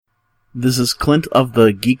This is Clint of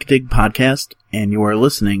the Geek Dig Podcast, and you are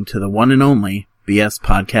listening to the one and only BS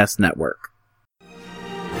Podcast Network.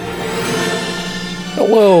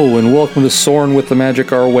 Hello, and welcome to Soarin' with the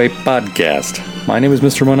Magic Our Way podcast. My name is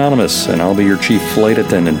Mr. Mononymous, and I'll be your chief flight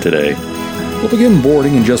attendant today. We'll begin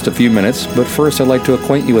boarding in just a few minutes, but first I'd like to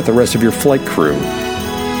acquaint you with the rest of your flight crew.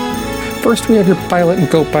 First, we have your pilot and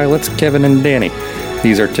co-pilots, Kevin and Danny.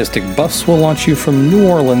 These artistic buffs will launch you from New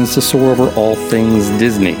Orleans to soar over all things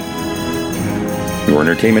Disney. Your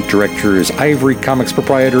entertainment director is Ivory Comics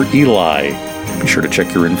proprietor Eli. Be sure to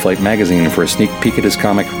check your in-flight magazine for a sneak peek at his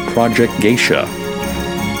comic, Project Geisha.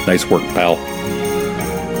 Nice work, pal.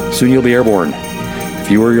 Soon you'll be airborne.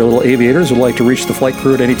 If you or your little aviators would like to reach the flight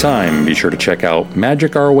crew at any time, be sure to check out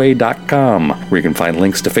magicourway.com, where you can find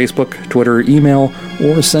links to Facebook, Twitter, email,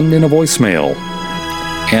 or send in a voicemail.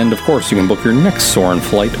 And, of course, you can book your next Soarin'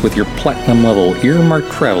 flight with your platinum-level earmarked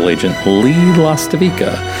travel agent, Lee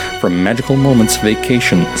Lastavica, from Magical Moments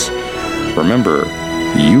Vacations. Remember,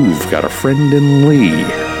 you've got a friend in Lee.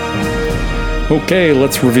 Okay,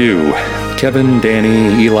 let's review. Kevin,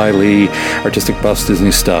 Danny, Eli, Lee, artistic buffs,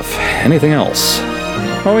 Disney stuff. Anything else?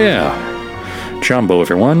 Oh yeah. Jumbo,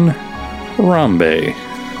 everyone. Harambe.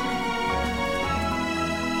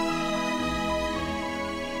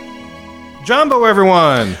 Jumbo,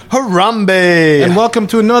 everyone. Harambe. And welcome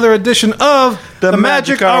to another edition of the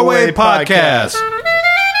Magic Our Way podcast.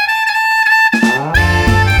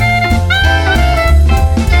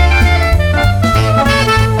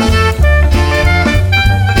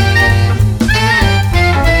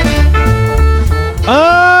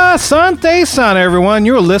 Asante Sana, everyone.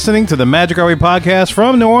 You're listening to the Magic Our Way podcast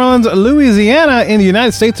from New Orleans, Louisiana, in the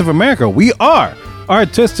United States of America. We are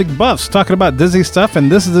artistic buffs talking about Disney stuff,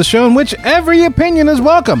 and this is the show in which every opinion is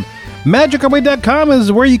welcome. MagicOurWay.com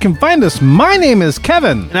is where you can find us. My name is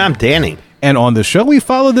Kevin. And I'm Danny. And on the show, we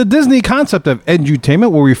follow the Disney concept of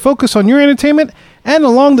edutainment, where we focus on your entertainment, and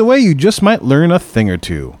along the way, you just might learn a thing or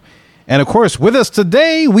two. And of course, with us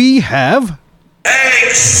today, we have...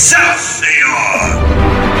 Excelsior!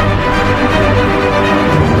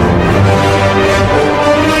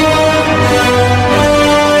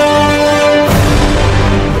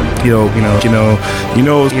 You know. I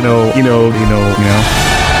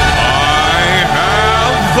have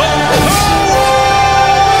the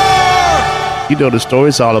power! You know the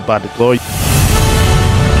story's all about the glory.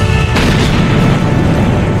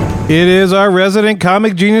 It is our resident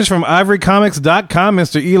comic genius from ivorycomics.com,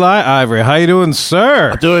 Mr. Eli Ivory. How you doing,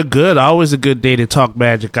 sir? Doing good. Always a good day to talk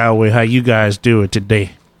magic our way. How you guys doing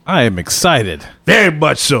today? I am excited. Very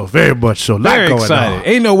much so. Very much so. Very excited.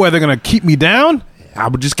 Ain't no weather going to keep me down. I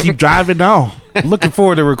would just keep driving on. Looking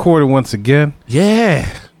forward to recording once again. Yeah.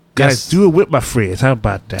 Guys, Yes. do it with my friends. How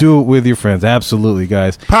about that? Do it with your friends. Absolutely,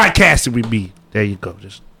 guys. Podcasting with me. There you go.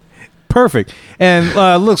 Just Perfect. And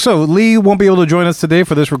look, so Lee won't be able to join us today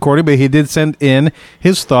for this recording, but he did send in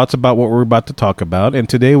his thoughts about what we're about to talk about. And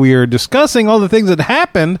today we are discussing all the things that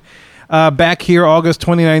happened back here August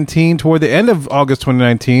 2019, toward the end of August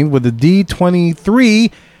 2019, with the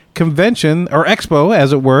D23 convention, or expo,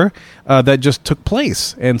 as it were, that just took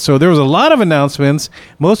place. And so there was a lot of announcements,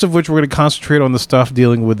 most of which we're going to concentrate on the stuff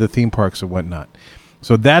dealing with the theme parks and whatnot.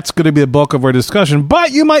 So that's going to be the bulk of our discussion.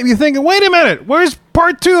 But you might be thinking, wait a minute, where's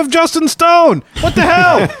part 2 of Justin Stone? What the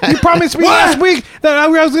hell? You promised me last week that I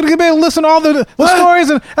was going to be able to listen to all the stories.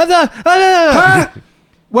 And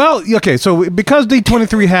Well, okay, so because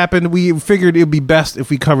D23 happened, we figured it would be best if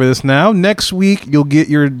we cover this now. Next week, you'll get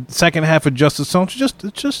your second half of Justice Stone.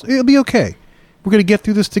 It'll be okay. We're going to get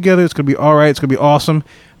through this together. It's going to be all right. It's going to be awesome.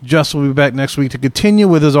 Justin will be back next week to continue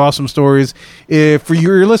with his awesome stories. If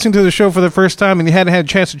you're listening to the show for the first time and you hadn't had a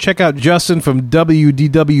chance to check out Justin from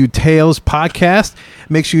WDW Tales podcast,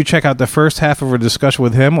 make sure you check out the first half of our discussion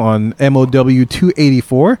with him on MOW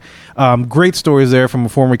 284. Great stories there from a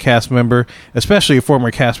former cast member, especially a former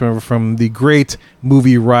cast member from the great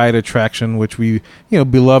movie ride attraction, which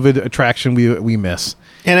beloved attraction we miss.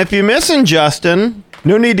 And if you're missing Justin,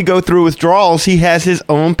 no need to go through withdrawals. He has his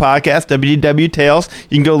own podcast, WDW Tales.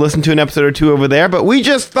 You can go listen to an episode or two over there. But we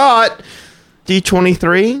just thought,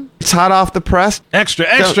 D23, it's hot off the press. Extra.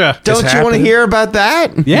 Don't you want to hear about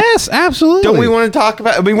that? Yes, absolutely. Don't we want to talk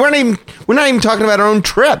about? I mean, we're not even talking about our own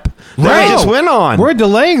trip that we just went on. We're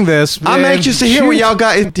delaying this. I'm anxious to hear what y'all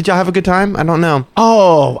got. Did y'all have a good time? I don't know.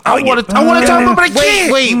 I want to talk about my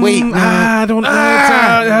kid. Wait. I don't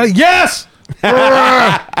know. Yes.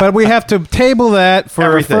 But we have to table that for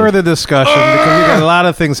Everything. further discussion because we got a lot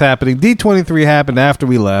of things happening. D23 happened after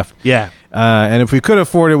we left. Yeah. And if we could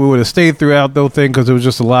afford it, we would have stayed throughout the whole thing because there was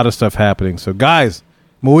just a lot of stuff happening. So, guys,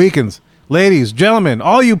 Mohicans, ladies, gentlemen,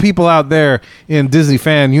 all you people out there in Disney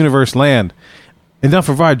fan universe land, enough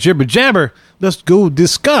of our jibber jabber. Let's go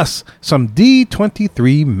discuss some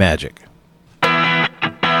D23 magic.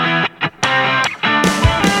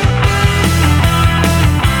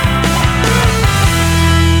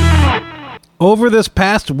 Over this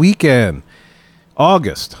past weekend,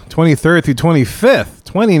 August 23rd through 25th,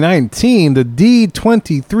 2019, the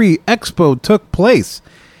D23 Expo took place.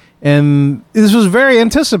 And this was very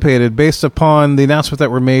anticipated based upon the announcements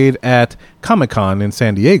that were made at Comic-Con in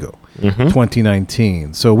San Diego,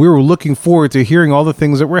 2019. So we were looking forward to hearing all the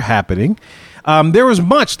things that were happening. There was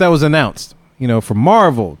much that was announced, from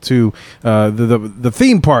Marvel to the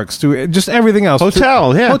theme parks to just everything else.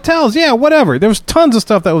 Hotels, yeah, whatever. There was tons of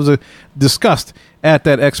stuff that was discussed at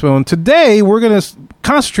that expo. And today we're going to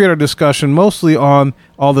concentrate our discussion mostly on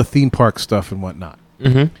all the theme park stuff and whatnot.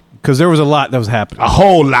 Because there was a lot that was happening. A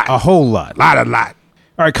whole lot. Lot. Lot.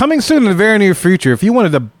 All right, coming soon in the very near future, if you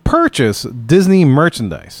wanted to purchase Disney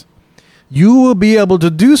merchandise, you will be able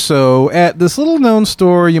to do so at this little-known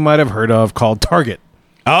store you might have heard of called Target.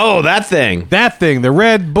 Oh, that thing. The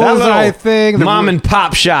red bullseye thing. The mom and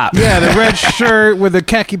pop shop. Yeah, the red shirt with the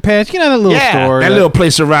khaki pants. That little store. That little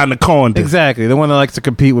place around the corner. Exactly. The one that likes to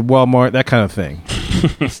compete with Walmart, that kind of thing.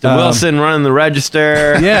 Wilson running the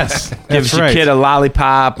register. Yes. Gives your kid a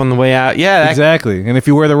lollipop on the way out. Yeah. Exactly. And if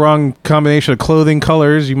you wear the wrong combination of clothing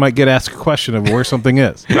colors, you might get asked a question of where something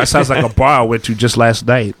is. That sounds like a bar I went to just last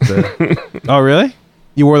night. Oh, really?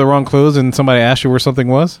 You wore the wrong clothes and somebody asked you where something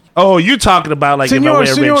was? Oh, you talking about like if I wear a red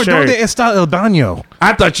shirt. ¿Dónde está el baño?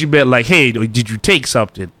 I thought you meant like, hey, did you take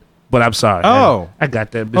something? But I'm sorry. Oh. I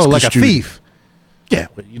got that. Oh, like a thief. Yeah,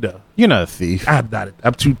 but You're not a thief. I'm not.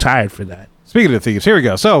 I'm too tired for that. Speaking of thieves, here we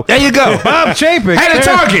go. So there you go. Bob Chapek, Head of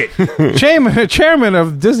Target. chairman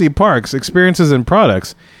of Disney Parks, Experiences and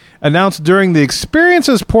Products, announced during the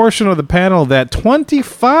experiences portion of the panel that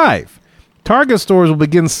 25 Target stores will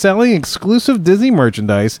begin selling exclusive Disney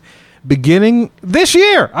merchandise beginning this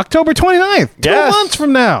year, October 29th, 2 months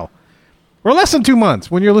from now. Or less than 2 months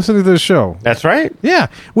when you're listening to this show. That's right. Yeah,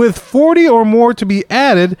 with 40 or more to be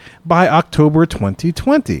added by October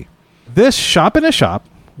 2020. This shop-in-a-shop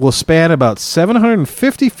will span about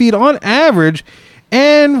 750 feet on average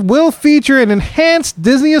and will feature an enhanced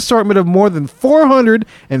Disney assortment of more than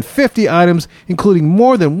 450 items, including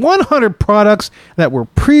more than 100 products that were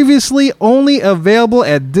previously only available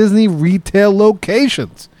at Disney retail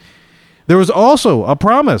locations. There was also a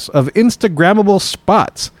promise of Instagrammable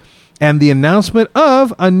spots and the announcement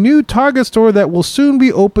of a new Target store that will soon be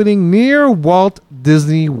opening near Walt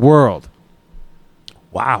Disney World.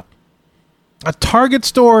 Wow. A Target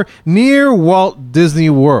store near Walt Disney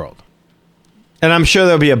World. And I'm sure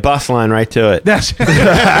there'll be a bus line right to it. That's no,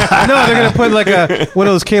 they're gonna put like one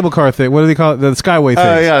of those cable car things. What do they call it? The Skyway thing.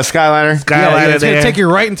 Oh yeah, a Skyliner. It's gonna take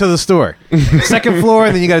you right into the store. Second floor,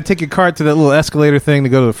 and then you got to take your cart to that little escalator thing to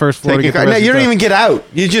go to the first floor. No, you don't even get out.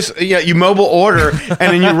 You just you mobile order, and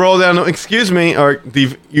then you roll down. Excuse me, or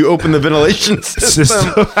you open the ventilation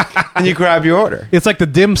system, and you grab your order. It's like the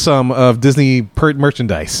dim sum of Disney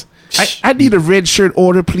merchandise. I need a red shirt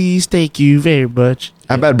order, please. Thank you very much.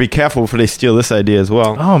 I better be careful before they steal this idea as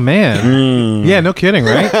well. Oh, man. Yeah, no kidding,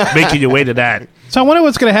 right? Making your way to that. So I wonder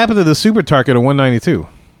what's going to happen to the Super Target at 192.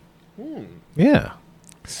 Yeah.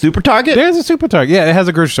 Super Target? There's a Super Target. Yeah, it has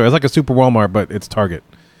a grocery store. It's like a Super Walmart, but it's Target.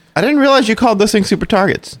 I didn't realize you called those things Super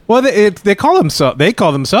Targets. Well, they call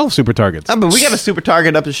themselves Super Targets. Oh, but we got a Super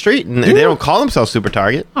Target up the street, and they don't call themselves Super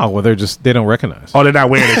Target. Oh, well, they don't recognize. Oh, they're not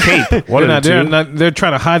wearing a cape. They're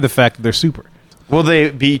trying to hide the fact that they're super. Will they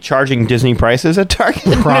be charging Disney prices at Target?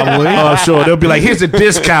 Probably. Oh, sure. They'll be like, here's a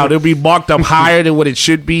discount. It'll be marked up higher than what it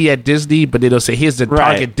should be at Disney, but it'll say, here's the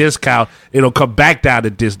Target discount. It'll come back down to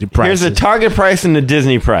Disney price. Here's the Target price and the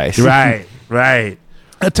Disney price. Right.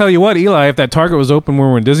 I tell you what, Eli, if that Target was open when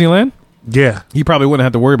we were in Disneyland, yeah, you probably wouldn't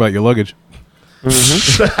have to worry about your luggage.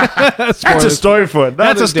 That's a story for another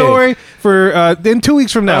That's a story for in 2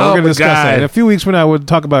 weeks from now. We're going to discuss that. In a few weeks from now, we'll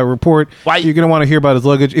talk about a report. You're going to want to hear about his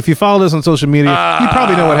luggage. If you follow us on social media, you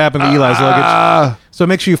probably know what happened to Eli's luggage. So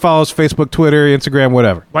make sure you follow us Facebook, Twitter, Instagram,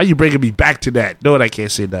 whatever. Why are you bringing me back to that? No, I can't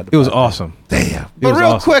say that. It was awesome. Damn. But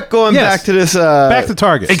real quick, going back to this... back to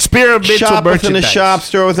Target. Experimental shop within a merchandise. shop,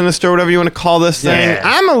 store within a store, whatever you want to call this thing. Yeah.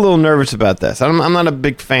 I'm a little nervous about this. I'm not a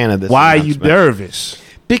big fan of this. Why are you nervous?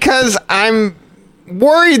 Because I'm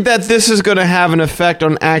worried that this is going to have an effect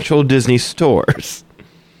on actual Disney stores.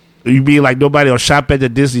 You mean like nobody will shop at the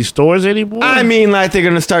Disney stores anymore? I mean like they're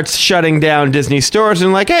going to start shutting down Disney stores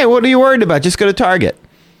and like, hey, what are you worried about? Just go to Target.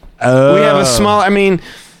 We have a small, I mean,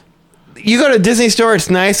 you go to a Disney store,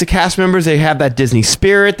 it's nice. The cast members, they have that Disney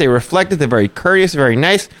spirit. They reflect it. They're very courteous, very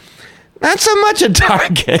nice. Not so much a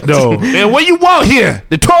Target. No. And what you want here?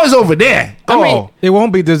 The toy's over there. I mean, It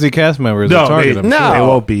won't be Disney cast members. No, at Target, they- I'm no, sure. It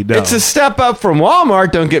won't be, no. It's a step up from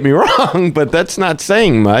Walmart. Don't get me wrong, but that's not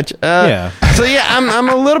saying much. Yeah. So yeah, I'm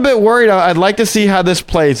a little bit worried. I'd like to see how this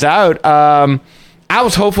plays out. I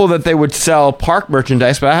was hopeful that they would sell park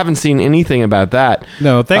merchandise, but I haven't seen anything about that.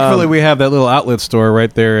 No, thankfully we have that little outlet store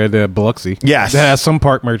right there at Biloxi. Yes. That has some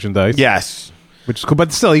park merchandise. Yes. Which is cool.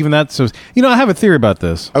 But still, even that. So, I have a theory about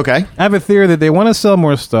this. Okay. I have a theory that they want to sell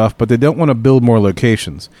more stuff, but they don't want to build more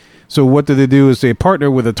locations. So what do? Is they partner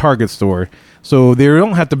with a Target store. So they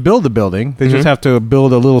don't have to build the building. They just have to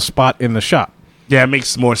build a little spot in the shop. Yeah, it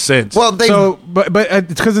makes more sense. Well, they But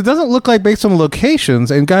it's because it doesn't look like based on locations.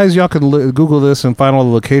 And guys, y'all can Google this and find all the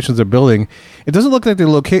locations they're building. It doesn't look like they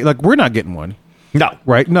locate like we're not getting one, no.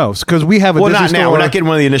 right? No, because we have a Well, Disney not store. now. We're not getting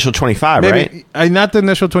one of the initial 25, right? Maybe not the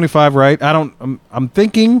initial 25, right? I'm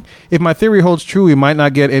thinking if my theory holds true, we might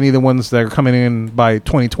not get any of the ones that are coming in by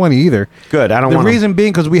 2020 either. Good. I don't The want reason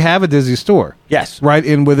being because we have a Disney store. Yes. Right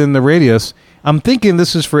within the radius. I'm thinking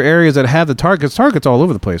this is for areas that have the Targets. Target's all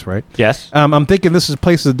over the place, right? Yes. I'm thinking this is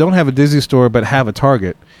places that don't have a Disney store but have a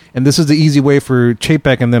Target. And this is the easy way for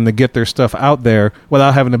Chapek and them to get their stuff out there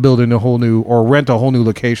without having to build in a whole new or rent a whole new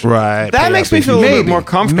location. right. That makes me feel a little bit more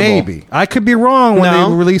comfortable. Maybe. I could be wrong when No.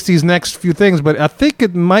 they release these next few things, but I think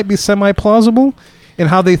it might be semi-plausible in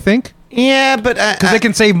how they think. Yeah, but Because they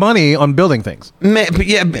can save money on building things.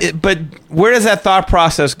 but where does that thought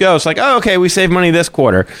process go? It's like, oh, okay, we saved money this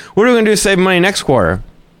quarter. What are we going to do to save money next quarter?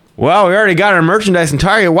 Well, we already got our merchandise in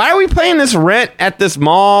Target. Why are we paying this rent at this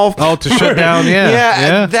mall? Oh, to shut down,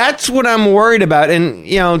 yeah. That's what I'm worried about. And,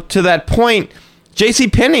 to that point,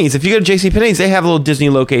 JCPenney's, if you go to JCPenney's, they have little Disney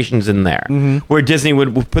locations in there where Disney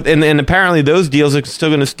would put, and apparently those deals are still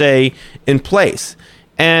going to stay in place.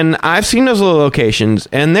 And I've seen those little locations,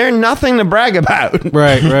 and they're nothing to brag about.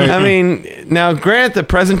 Right. I mean, now, granted, the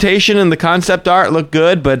presentation and the concept art look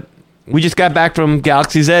good, but we just got back from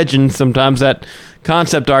Galaxy's Edge, and sometimes that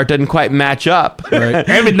concept art doesn't quite match up. Right.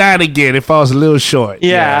 Every now and again, it falls a little short.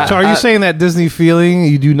 Yeah. So are you saying that Disney feeling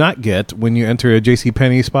you do not get when you enter a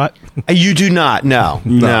JCPenney spot? You do not. No,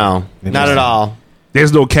 not at all.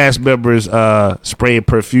 There's no cast members spraying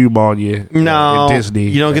perfume on you. No, in Disney.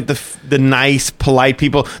 You don't get the nice, polite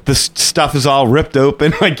people. The stuff is all ripped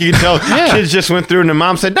open. Like you can tell, kids just went through, and the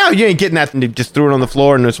mom said, "No, you ain't getting that." And they just threw it on the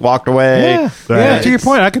floor and just walked away. Yeah. To your It's-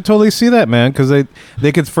 point, I could totally see that, man, because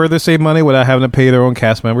they could further save money without having to pay their own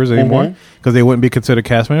cast members anymore, because they wouldn't be considered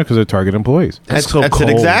cast members because they're Target employees. That's so it cold.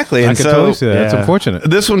 exactly. I And could so totally see that. That's yeah. unfortunate.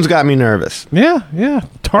 this one's got me nervous. Yeah.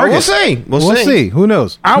 Target. We'll see. We'll We'll see. see. Who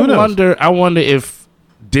knows? I Who knows? wonder if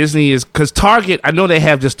Disney is, because Target, I know they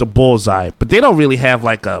have just a bullseye, but they don't really have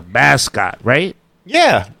like a mascot, right?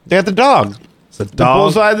 Yeah, they got the dog. It's a The dog.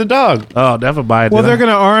 bullseye of the dog. Oh, never mind. Well, then. they're going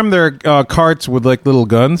to arm their carts with like little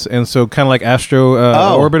guns, and so kind of like Astro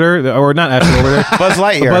Orbiter, or not Astro Orbiter, Buzz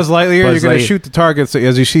Lightyear. Buzz Lightyear. Buzz You're going to Lightyear. shoot the targets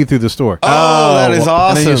as you see through the store. Oh, that is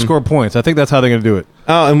awesome. And then you score points. I think that's how they're going to do it.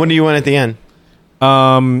 Oh, and what do you win at the end?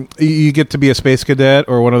 You get to be a space cadet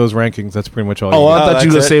or one of those rankings. That's pretty much all. Oh, you I get. thought you that's were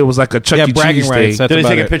going it. to say it was like a Chuck Yeah, E. bragging Cheese rights, thing. that's Did they about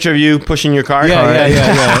take a it. picture of you pushing your cart? Yeah. And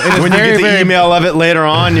it's When you very, get the very- email of it later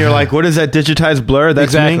on, you're like, "What is that digitized blur?" That's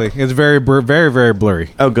exactly. me. It's very, very, very blurry.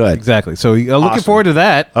 Oh, good. Exactly. So looking Awesome. forward to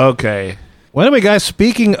that. Okay. Well, anyway, guys,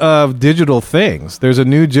 speaking of digital things, there's a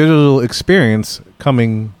new digital experience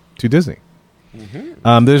coming to Disney.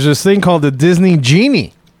 There's this thing called the Disney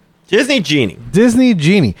Genie. Disney Genie. Disney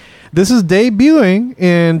Genie. This is debuting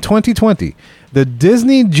in 2020. The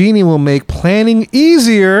Disney Genie will make planning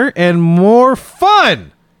easier and more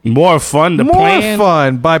fun. More fun to More plan.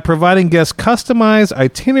 fun by providing guests customized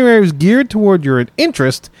itineraries geared toward your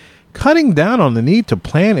interest, cutting down on the need to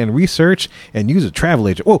plan and research and use a travel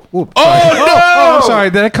agent. Sorry. no! I'm sorry.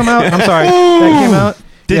 Did that come out? I'm sorry. That came out.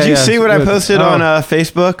 Did you see what I posted Oh. on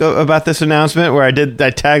Facebook about this announcement where I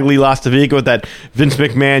tagged Lee Lostavica with that Vince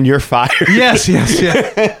McMahon, you're fired? Yes.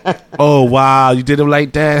 Oh, wow. You did him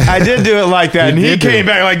like that? I did do it like that. And he did do came it.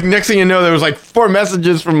 back, like, next thing you know, there was like 4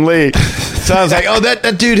 messages from Lee. So I was like, oh,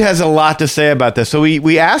 that dude has a lot to say about this. So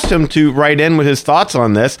we asked him to write in with his thoughts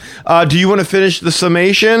on this. Do you want to finish the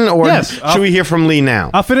summation, or Yes, should we hear from Lee now?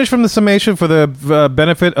 I'll finish from the summation for the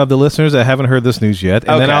benefit of the listeners that haven't heard this news yet,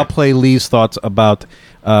 and then Okay. I'll play Lee's thoughts about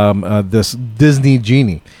this Disney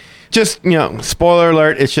Genie. Just, spoiler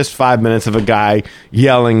alert, it's just 5 minutes of a guy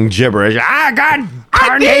yelling gibberish. I got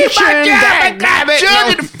carnation.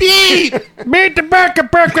 the feet. Meet the burger,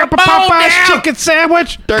 Popeye's chicken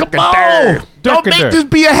sandwich. Come on. Don't make this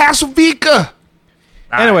be a Hasselvika.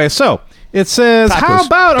 Anyway, so It says, how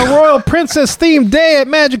about a royal princess themed day at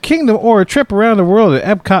Magic Kingdom or a trip around the world at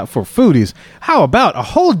Epcot for foodies? How about a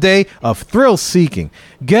whole day of thrill seeking?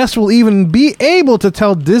 Guests will even be able to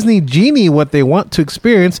tell Disney Genie what they want to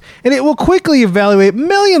experience, and it will quickly evaluate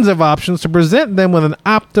millions of options to present them with an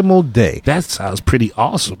optimal day. That sounds pretty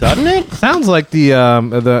awesome, Doesn't it? Sounds like the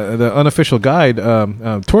unofficial guide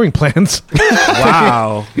touring plans.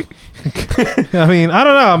 Wow. I mean, I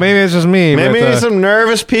don't know. Maybe it's just me. Maybe but, some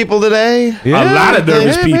nervous people today. yeah, A lot of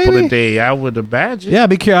nervous yeah, people maybe. today, I would imagine. Yeah,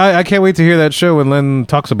 I can't wait to hear that show when Len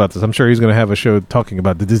talks about this. I'm sure he's going to have a show talking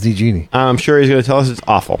about the Disney Genie. I'm sure he's going to tell us it's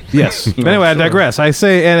awful. Yes. But anyway, I digress. I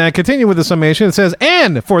say, and I continue with the summation. It says,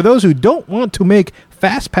 and for those who don't want to make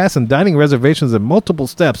fast pass and dining reservations in multiple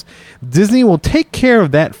steps, Disney will take care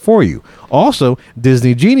of that for you. Also,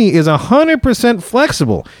 Disney Genie is 100%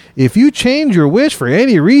 flexible. If you change your wish for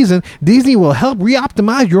any reason, Disney will help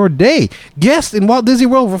re-optimize your day. Guests in Walt Disney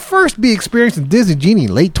World will first be experiencing Disney Genie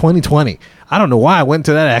late 2020. I don't know why I went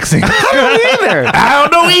to that accent. I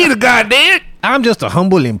don't know either, goddamn. I'm just a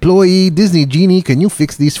humble employee. Disney Genie, can you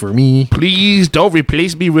fix these for me? Please don't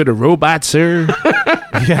replace me with a robot, sir.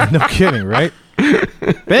 Yeah, no kidding, right?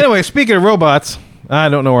 But anyway, speaking of robots, I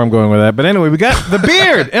don't know where I'm going with that. But anyway, we got the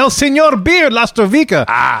Beard, El Señor Beard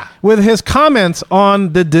Lastrovica, with his comments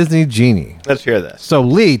on the Disney Genie. Let's hear this. So,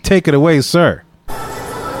 Lee, take it away, sir.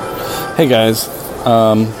 Hey guys,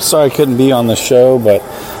 sorry I couldn't be on the show, but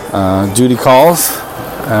duty calls.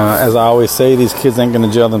 As I always say, these kids ain't going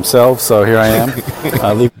to jail themselves, so here I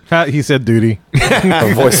am. Leave He said duty. a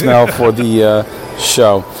voicemail for the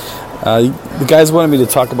show. The guys wanted me to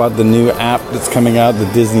talk about the new app that's coming out,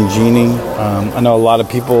 the Disney Genie. I know a lot of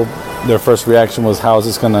people, their first reaction was, how is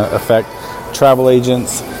this going to affect travel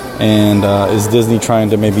agents? And is Disney trying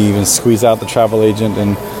to maybe even squeeze out the travel agent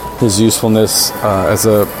and his usefulness as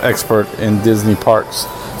an expert in Disney parks?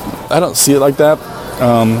 I don't see it like that.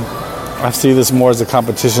 I see this more as a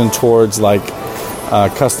competition towards like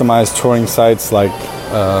customized touring sites like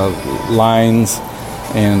Lines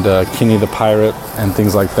and Kenny the Pirate and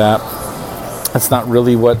things like that. That's not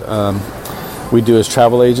really what we do as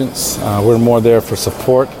travel agents. We're more there for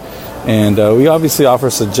support, and we obviously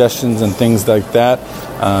offer suggestions and things like that.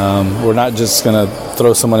 We're not just going to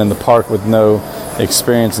throw someone in the park with no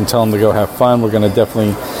experience and tell them to go have fun. We're going to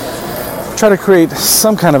definitely try to create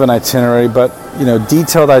some kind of an itinerary, but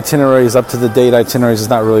detailed itineraries, up to the date itineraries is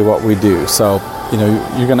not really what we do. So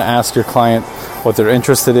you're going to ask your client what they're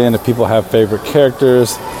interested in, if people have favorite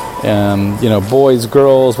characters, boys,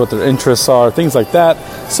 girls, what their interests are, things like that,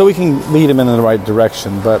 so we can lead them in the right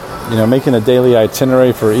direction. But making a daily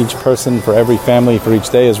itinerary for each person, for every family, for each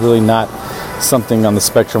day is really not something on the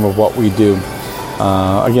spectrum of what we do.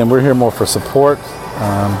 Again, we're here more for support.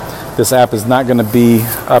 This app is not going to be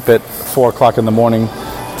up at 4 o'clock in the morning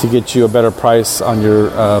to get you a better price on your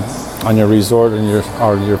resort and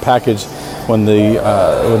your package when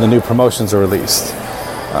the new promotions are released.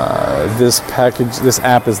 This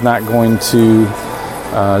app is not going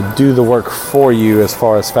to do the work for you as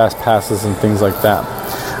far as fast passes and things like that.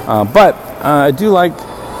 But I do like,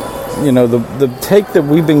 the take that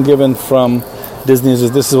we've been given from Disney is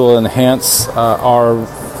that this will enhance our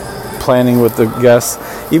planning with the guests.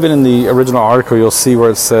 Even in the original article, you'll see where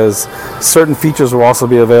it says certain features will also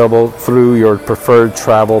be available through your preferred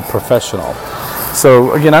travel professional.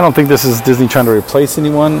 So again, I don't think this is Disney trying to replace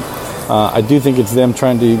anyone. I do think it's them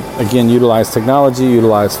trying to, again, utilize technology,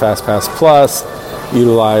 utilize FastPass Plus,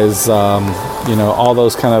 utilize all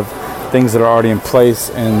those kind of things that are already in place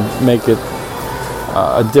and make it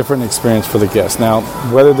a different experience for the guests. Now,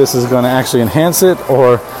 whether this is going to actually enhance it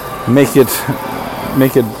or make it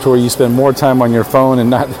to where you spend more time on your phone and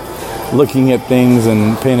not looking at things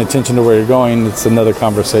and paying attention to where you're going, it's another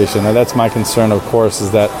conversation. Now, that's my concern, of course,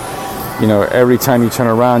 is that every time you turn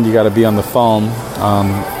around, you got to be on the phone.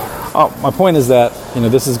 My point is that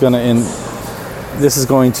this is going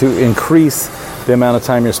to increase the amount of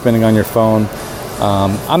time you're spending on your phone.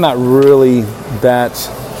 I'm not really that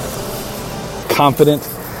confident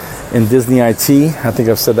in Disney IT. I think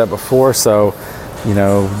I've said that before. So,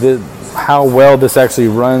 how well this actually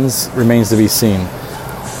runs remains to be seen.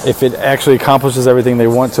 If it actually accomplishes everything they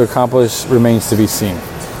want to accomplish remains to be seen.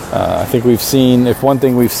 I think if one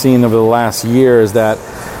thing we've seen over the last year is that,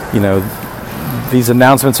 these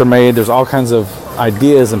announcements are made, there's all kinds of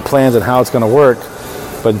ideas and plans on how it's going to work,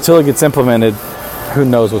 but until it gets implemented, who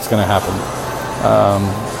knows what's going to happen.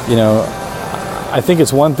 I think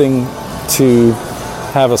it's one thing to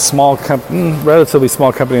have a relatively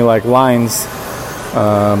small company like Lines,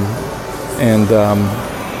 and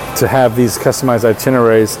to have these customized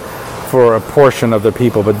itineraries for a portion of their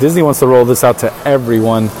people. But Disney wants to roll this out to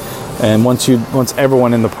everyone and once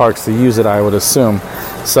everyone in the parks to use it, I would assume.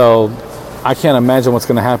 So I can't imagine what's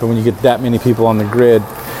going to happen when you get that many people on the grid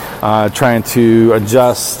trying to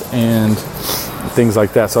adjust and things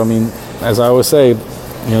like that. So I mean, as I always say,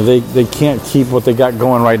 they can't keep what they got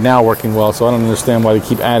going right now working well. So I don't understand why they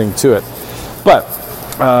keep adding to it. But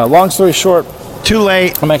long story short, too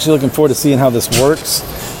late. I'm actually looking forward to seeing how this works.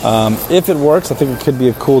 If it works, I think it could be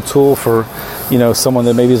a cool tool for, someone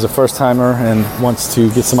that maybe is a first timer and wants to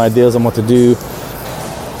get some ideas on what to do.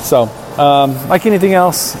 So, like anything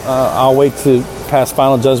else, I'll wait to pass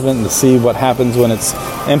final judgment and to see what happens when it's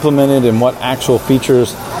implemented and what actual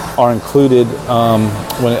features are included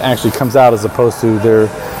when it actually comes out, as opposed to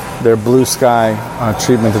their blue sky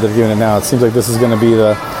treatment that they're giving it now. It seems like this is going to be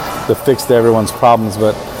the fix to everyone's problems,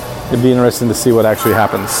 but it'd be interesting to see what actually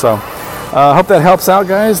happens. So I hope that helps out,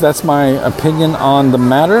 guys. That's my opinion on the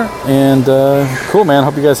matter. And cool, man.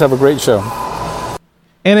 Hope you guys have a great show.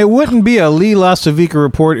 And it wouldn't be a Lee Lastovica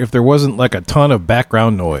report if there wasn't like a ton of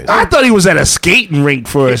background noise. I thought he was at a skating rink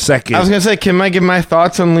for a second. I was going to say, can I give my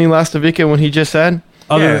thoughts on Lee Lastovica when he just said?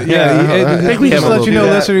 I think we just let you know,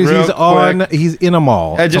 listeners, he's in a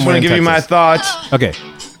mall. I just want to give you my thoughts. Okay.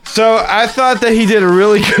 So I thought that he did a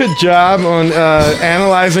really good job on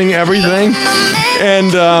analyzing everything,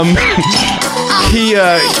 and he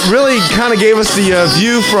really kind of gave us the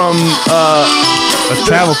view from a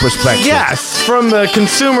travel perspective. Yes, from the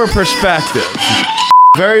consumer perspective.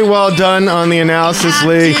 Very well done on the analysis,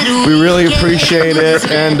 Lee. We really appreciate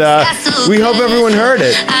it, and we hope everyone heard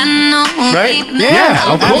it. Right?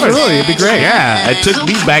 Yeah, of course. Absolutely. It'd be great. Yeah, it took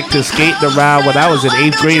me back to skating around when I was in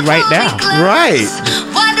 8th grade right now. Right.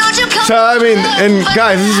 So, I mean, and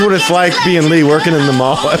guys, this is what it's like being Lee, working in the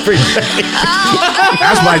mall every day.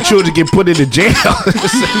 That's why children get put into jail.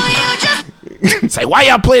 It's like, why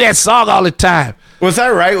y'all play that song all the time? Was that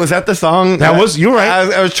right? Was that the song? You're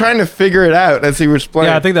right. I was trying to figure it out as he was playing.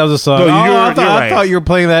 Yeah, I think that was a song. No, I thought you were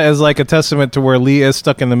playing that as like a testament to where Lee is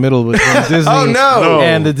stuck in the middle between Disney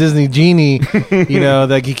and the Disney Genie.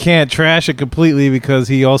 Like he can't trash it completely because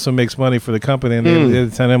he also makes money for the company and they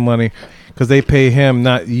send him money because they pay him.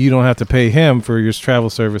 You don't have to pay him for your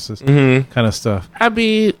travel services, kind of stuff. I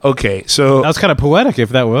mean, okay, so that was kind of poetic if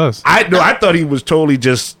that was. I thought he was totally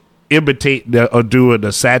just imitating or doing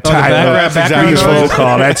the satire. Background phone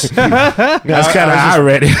call. That's kind of how I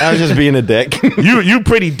read it. I was just being a dick. You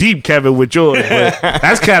pretty deep, Kevin, with yours. But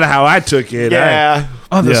that's kind of how I took it. Yeah,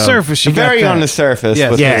 on the surface, you very got on the surface.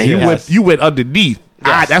 Yes. You went underneath.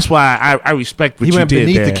 Yes. That's why I respect what you did. He went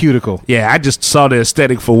beneath there. the cuticle. Yeah, I just saw the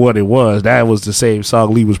aesthetic for what it was. That was the same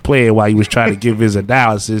song Lee was playing while he was trying to give his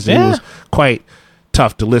analysis. It was quite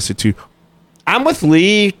tough to listen to. I'm with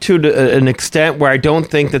Lee to an extent where I don't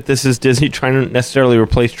think that this is Disney trying to necessarily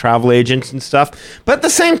replace travel agents and stuff. But at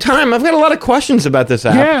the same time, I've got a lot of questions about this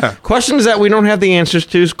app. Yeah. Questions that we don't have the answers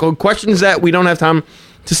to. Questions that we don't have time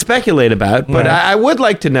to speculate about. But I would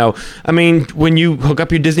like to know. I mean, when you hook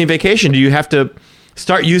up your Disney vacation, do you have to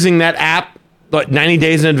start using that app 90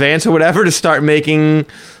 days in advance or whatever to start making...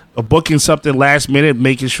 booking something last minute,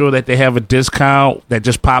 making sure that they have a discount that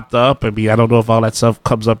just popped up. I mean, I don't know if all that stuff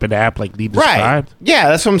comes up in the app like Lee described. Right. Yeah,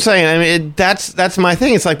 that's what I'm saying. I mean, that's my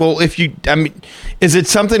thing. It's like, well, is it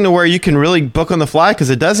something to where you can really book on the fly? Because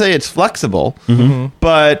it does say it's flexible,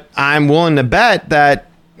 but I'm willing to bet that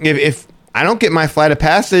if I don't get my flight of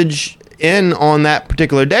passage in on that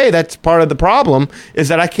particular day, that's part of the problem, is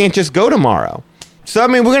that I can't just go tomorrow. So, I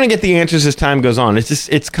mean, we're going to get the answers as time goes on.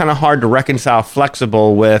 It's kind of hard to reconcile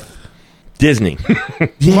flexible with Disney.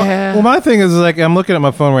 Yeah. Well, my thing is, like, I'm looking at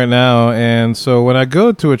my phone right now, and so when I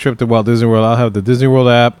go to a trip to Walt Disney World, I'll have the Disney World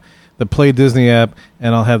app, the Play Disney app,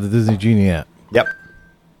 and I'll have the Disney Genie app. Yep.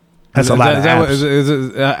 That's a lot of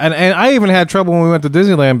apps. And I even had trouble when we went to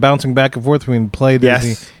Disneyland bouncing back and forth between Play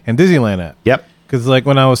Disney and Disneyland app. Yep. Because, like,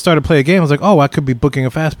 when I started to play a game, I was like, oh, I could be booking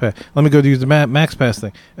a Fast Pass. Let me go use the Max Pass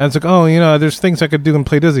thing. And it's like, oh, there's things I could do in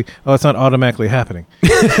Play Disney. Oh, it's not automatically happening.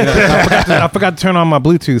 I forgot to turn on my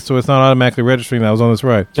Bluetooth, so it's not automatically registering that I was on this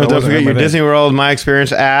ride. So don't forget your Disney World My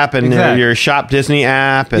Experience app and your Shop Disney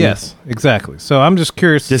app. And yes, exactly. So I'm just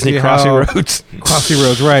curious Disney to see Crossy how... Roads. Crossy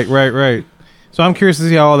Roads, right. So I'm curious to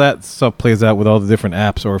see how all that stuff plays out with all the different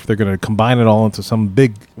apps, or if they're going to combine it all into some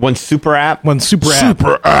big... One super app.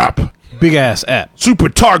 Super app. Big ass app. Super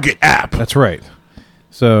Target app. That's right.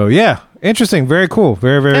 So yeah, interesting. Very cool.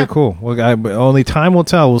 Very cool. Well, only time will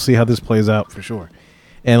tell. We'll see how this plays out for sure.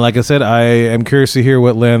 And like I said, I am curious to hear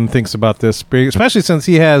what Len thinks about this, especially since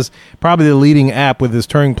he has probably the leading app with his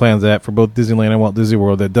touring plans app for both Disneyland and Walt Disney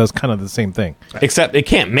World that does kind of the same thing. Except it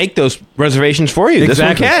can't make those reservations for you.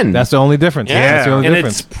 Exactly. This one can. That's the only difference. Yeah. That's the only And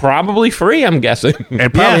difference. it's probably free, I'm guessing.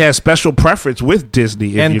 And probably has special preference with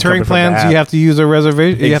Disney. If And you're touring coming from the plans, app. you have to use a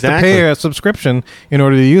reservation. You have to Exactly. pay a subscription in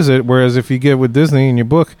order to use it. Whereas if you get with Disney in your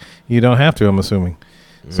book, you don't have to, I'm assuming.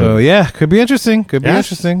 So, yeah, could be interesting. Could be Yes.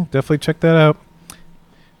 interesting. Definitely check that out.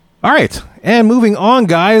 All right. And moving on,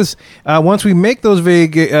 guys. Once we make those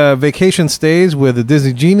vacation stays with the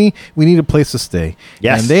Disney Genie, we need a place to stay.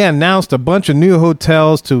 Yes. And they announced a bunch of new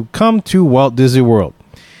hotels to come to Walt Disney World.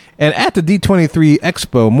 And at the D23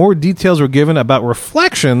 Expo, more details were given about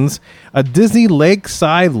Reflections, a Disney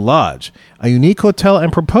Lakeside Lodge, a unique hotel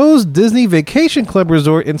and proposed Disney Vacation Club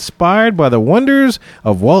resort inspired by the wonders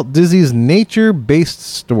of Walt Disney's nature-based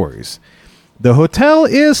stories. The hotel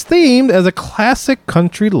is themed as a classic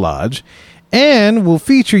country lodge and will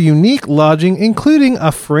feature unique lodging, including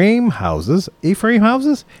A-frame houses. A-frame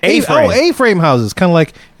houses? A-frame. A-frame houses, kind of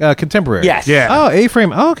like contemporary. Yes. Yeah. Oh,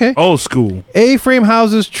 A-frame. Oh, okay. Old school. A-frame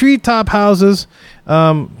houses, treetop houses.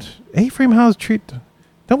 A-frame house,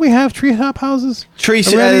 don't we have treetop houses? Tree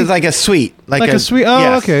already? is like a suite. Like a suite. Oh,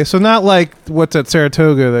 yes. okay. So not like what's at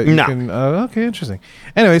Saratoga that you No. can. Okay, interesting.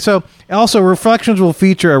 Anyway, so also Reflections will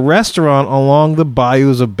feature a restaurant along the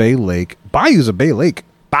bayous of Bay Lake. Bayous of Bay Lake.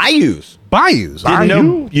 Bayous. Bayous.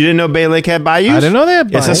 You didn't know Bay Lake had bayous? I didn't know they had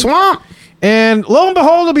It's a bayous. swamp. And lo and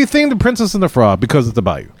behold, it'll be themed to Princess and the Frog because it's a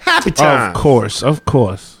bayou. Happy time. Of course. Of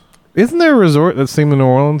course. Isn't there a resort that's themed to New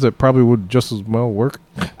Orleans that probably would just as well work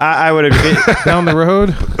I would agree. down the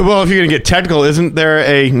road? Well, if you're going to get technical, isn't there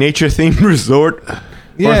a nature-themed resort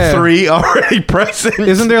Yeah. or three already present?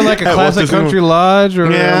 Isn't there like a at Walt classic Disney country World? lodge or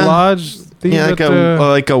Yeah. a lodge themed Yeah,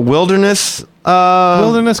 like a wilderness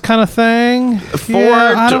wilderness kind of thing? fort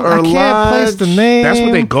I can't place the lodge. name. That's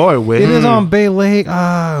what they're going with. It is on Bay Lake.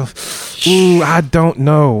 I don't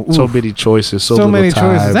know. So Ooh, many choices. So, so little many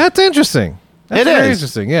time. choices. That's interesting. That's It very is.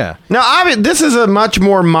 interesting. Yeah. Now, this is a much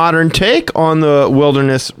more modern take on the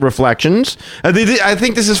wilderness reflections. I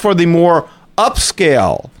think this is for the more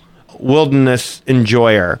upscale wilderness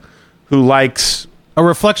enjoyer who likes, A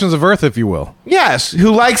Reflections of Earth, if you will. yes,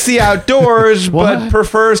 who likes the outdoors but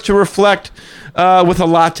prefers to reflect with a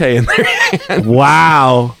latte in their hand.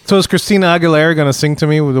 Wow. So is Christina Aguilera going to sing to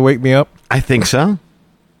me to wake me up? I think so.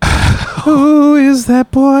 Who is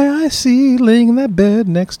that boy I see laying in that bed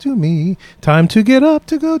next to me? Time to get up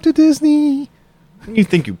to go to Disney. You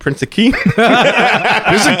think you Prince Akeem?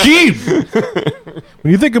 It's a key.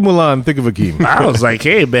 When you think of Mulan, think of Akeem. I was like,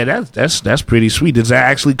 hey, man, that's pretty sweet. Does that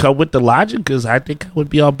actually come with the lodging? Because I think I would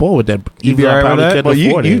be on board with that. You'd be Even though all I right with probably that? couldn't Well,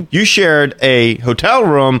 afford it. you shared a hotel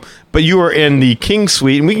room, but you were in the king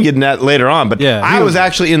suite, and we can get into that later on. But Yeah, I he was was-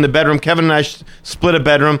 actually in the bedroom. Kevin and I split a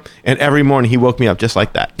bedroom, and every morning he woke me up just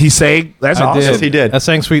like that. He sang? That's I awesome. Yes, he did. I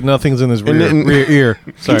sang Sweet Nothings in his rear, then- rear ear.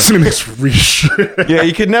 Sorry. Yeah,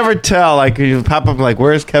 you could never tell. Like you pop up, like,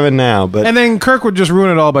 "Where's Kevin now?" But And then Kirk would just ruin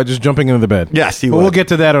it all by just jumping into the bed. Yes, he But would. we'll get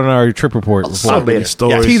to that on our trip report. So report. many Yeah.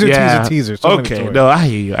 stories. Teaser, Yeah. teaser. So many Okay, stories. no, I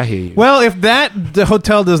hear you. Well, if the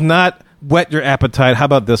hotel does not whet your appetite, how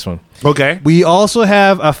about this one? Okay. We also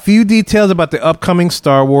have a few details about the upcoming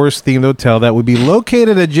Star Wars themed hotel that would be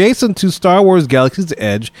located adjacent to Star Wars Galaxy's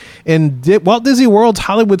Edge in Walt Disney World's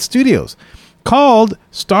Hollywood Studios, called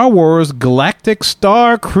Star Wars Galactic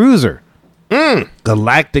Star Cruiser.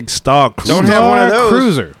 Galactic Star Cruise. Don't have one of those.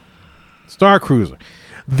 Cruiser. Star Cruiser.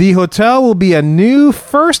 The hotel will be a new,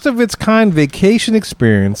 first-of-its-kind vacation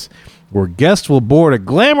experience where guests will board a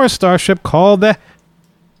glamorous starship called the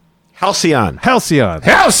Halcyon. Halcyon.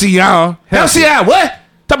 Halcyon. Halcyon. What?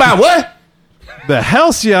 Talk about what? The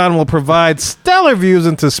Halcyon will provide stellar views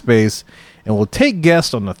into space and will take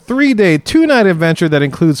guests on a 3-day, 2-night adventure that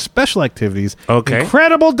includes special activities, Okay.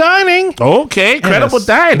 incredible dining, Okay. Incredible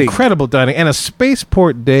dining. incredible dining, and a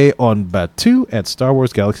spaceport day on Batuu at Star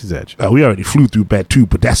Wars Galaxy's Edge. We already flew through Batuu,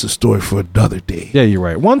 but that's a story for another day. Yeah, you're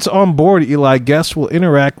right. Once on board, Eli, guests will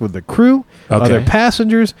interact with the crew, Okay. other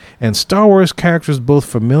passengers, and Star Wars characters both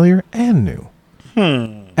familiar and new.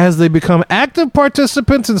 As they become active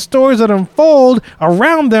participants in stories that unfold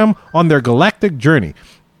around them on their galactic journey.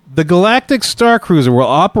 The Galactic Star Cruiser will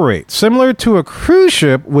operate similar to a cruise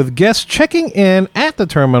ship, with guests checking in at the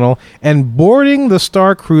terminal and boarding the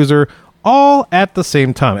Star Cruiser all at the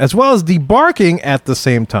same time, as well as debarking at the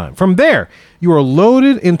same time. From there, you are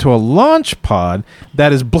loaded into a launch pod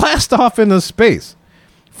that is blasted off into space.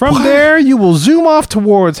 From there, you will zoom off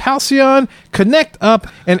towards Halcyon, Connect up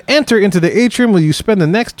and enter into the atrium where you spend the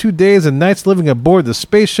next 2 days and nights living aboard the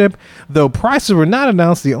spaceship. Though prices were not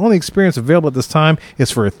announced, the only experience available at this time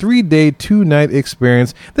is for a 3-day, 2-night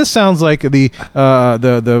experience. This sounds like the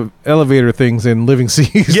elevator things in Living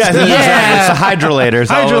Seas. Yes, exactly. It's the hydrolators.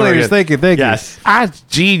 Hydrolators, thank you. Yes. That's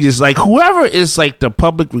genius. Like, whoever is like the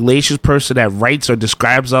public relations person that writes or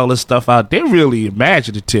describes all this stuff out, they're really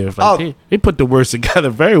imaginative. Like, they put the words together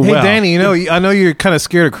very well. Hey, Danny, I know you're kind of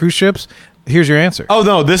scared of cruise ships. Here's your answer. Oh,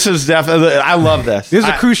 no, this is definitely, I love this. This is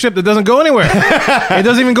a cruise ship that doesn't go anywhere. It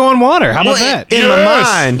doesn't even go in water. How about that? In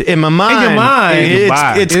my mind,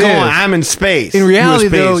 it's going, I'm in space. In reality,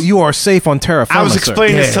 though, you are safe on terra firma. I was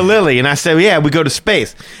explaining this to Lily, and I said, yeah, we go to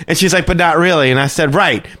space. And she's like, but not really. And I said,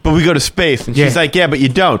 right, but we go to space. And she's like, yeah, but you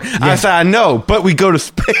don't. I said, I know, but we go to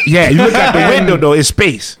space. Yeah, you look out the window, though, it's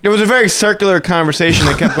space. It was a very circular conversation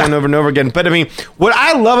that kept going over and over again. But, I mean, what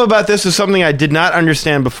I love about this is something I did not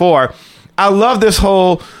understand before. I love this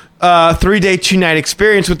whole 3-day, 2-night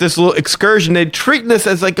experience with this little excursion. They're treating this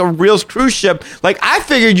as like a real cruise ship. Like, I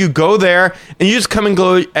figured you go there and you just come and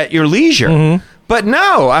go at your leisure. Mm-hmm. But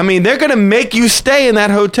no, I mean, they're going to make you stay in that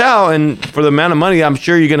hotel. And for the amount of money I'm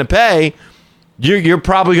sure you're going to pay, you're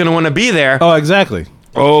probably going to want to be there. Oh, exactly.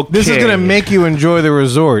 Okay. This is going to make you enjoy the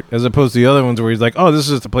resort as opposed to the other ones where he's like, oh, this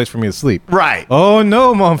is just a place for me to sleep. Right. Oh,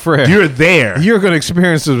 no, mon frere. You're there. You're going to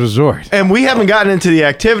experience the resort. And we haven't gotten into the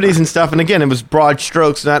activities and stuff. And again, it was broad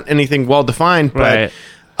strokes, not anything well-defined. But,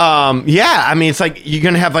 yeah, I mean, it's like you're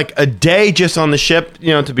going to have like a day just on the ship,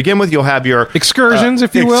 to begin with. You'll have your excursions,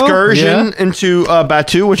 if you will. Excursion into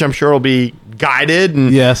Batuu, which I'm sure will be guided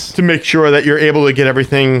and to make sure that you're able to get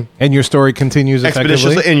everything, and your story continues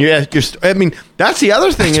expeditiously. And I mean, that's the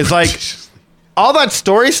other thing is like all that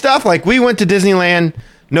story stuff. Like, we went to Disneyland,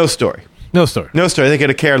 no story. They could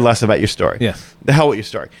have cared less about your story. Yes, the hell with your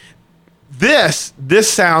story. This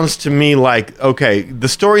sounds to me like, okay, the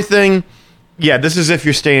story thing. Yeah, this is if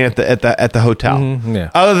you're staying at the hotel. Mm-hmm,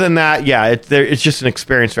 yeah. Other than that, yeah, it's just an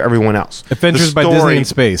experience for everyone else. Adventures by Disney in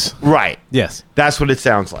space. Right. Yes. That's what it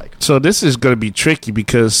sounds like. So this is going to be tricky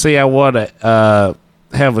because say I want to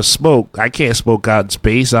have a smoke. I can't smoke out in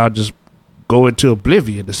space. I'll just go into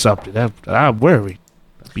oblivion or something. I'm worried.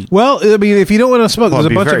 Well, I mean, if you don't want to smoke, there's a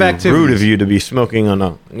bunch of activities. Rude of you to be smoking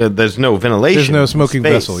on there's no ventilation. There's no smoking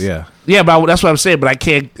vessel, yeah. Yeah, but that's what I'm saying. But I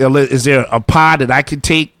can't. Is there a pod that I can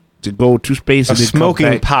take to go to space? A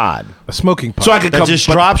smoking pod. A smoking pod. So I can that just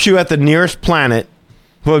drops you at the nearest planet.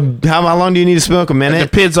 Well, how long do you need to smoke? A minute?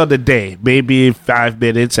 It depends on the day. Maybe 5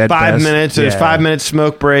 minutes at 5 best. minutes. There's 5 minutes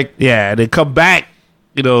smoke break. Yeah, and then come back,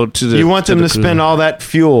 to the... You want them to spend all that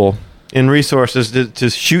fuel and resources to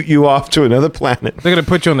shoot you off to another planet. They're going to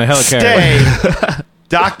put you on the helicarrier. Stay.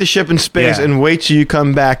 Dock the ship in space and wait till you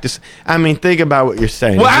come back. Think about what you're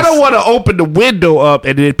saying. Well, I don't want to open the window up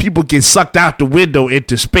and then people get sucked out the window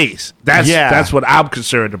into space. That's what I'm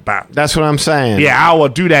concerned about. That's what I'm saying. Yeah, I will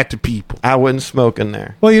do that to people. I wouldn't smoke in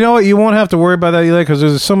there. Well, you know what? You won't have to worry about that, Eli, because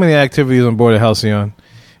there's so many activities on board of Halcyon.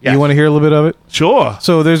 Yes. You want to hear a little bit of it? Sure.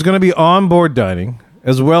 So there's going to be onboard dining,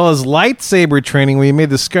 as well as lightsaber training where you may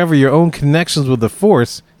discover your own connections with the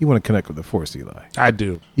Force. You want to connect with the Force, Eli. I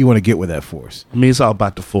do. You want to get with that Force. I mean, it's all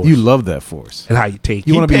about the Force. You love that Force. And how you take it.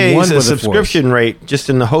 You want to be one with the Force. He pays a subscription rate just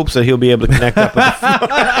in the hopes that he'll be able to connect up with the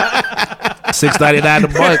Force. $6.99 a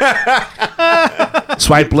month.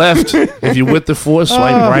 Swipe left if you're with the Force.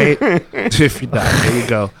 Swipe right if you're not. There you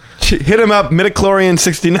go. Hit him up, Midichlorian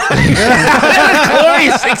 69.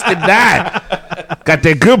 Midichlorian 69. Got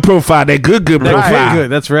that good profile. That good profile. Good.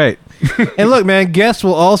 That's right. And look, man, guests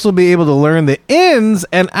will also be able to learn the ins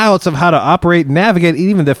and outs of how to operate, navigate, and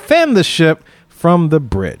even defend the ship from the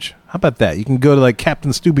bridge. How about that? You can go to like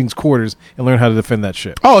Captain Stubing's quarters and learn how to defend that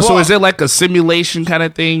ship. Oh, so is it like a simulation kind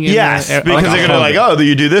of thing? Yes, because they're going to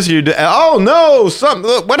you do this, you do. Oh no,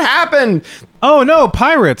 what happened? Oh no,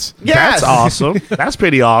 pirates! Yes, that's awesome. That's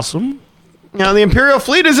pretty awesome. The Imperial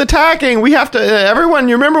fleet is attacking. We have to. Everyone,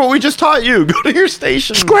 you remember what we just taught you? Go to your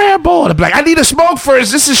station. Scramble. I'm like, I need a smoke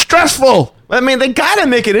first. This is stressful. I mean, they got to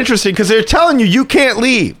make it interesting because they're telling you can't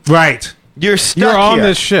leave. Right. You're stuck. You're on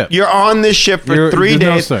this ship. You're on this ship for 3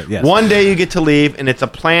 days. Yes. One day you get to leave, and it's a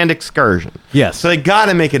planned excursion. Yes. So they got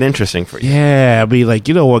to make it interesting for you. Yeah, I mean, like,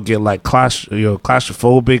 you don't want to get like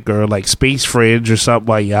claustrophobic or like space fringe or something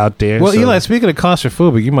while you're out there. Well, Eli, speaking of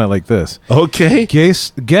claustrophobic, you might like this. Okay.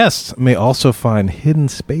 Guests may also find hidden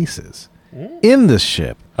spaces in this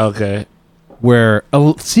ship. Okay. Where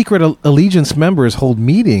secret Allegiance members hold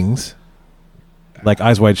meetings like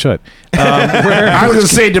Eyes Wide Shut. I was gonna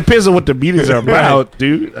say it depends on what the meetings are about,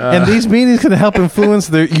 dude. And these meetings can help influence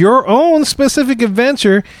your own specific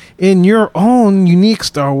adventure in your own unique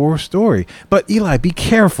Star Wars story. But Eli, be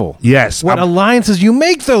careful. Yes, What alliances you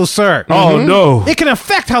make, though, sir. Oh no! It can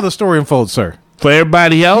affect how the story unfolds, sir. For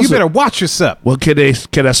everybody else, You better watch yourself. well, can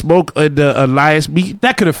I smoke in the alliance meet?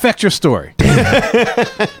 That could affect your story.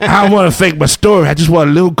 I don't want to fake my story. I just want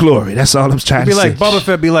a little glory. That's all I'm trying Be to like say. Boba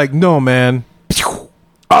Fett. Be like, no, man.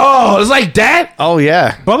 Oh, it's like that. Oh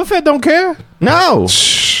yeah. Boba Fett don't care. No. And he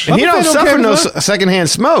Boba don't Fett don't suffer care, no son. secondhand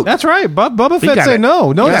smoke. That's right. Boba He Fett got said it.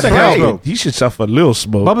 no. No That's second right. smoke. He should suffer a little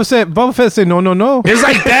smoke. Boba Fett said no. It's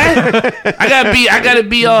like that. I gotta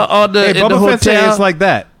be on the Hey, in the Boba Fett said hotel. it's like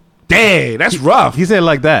that. Dang, that's rough. He said it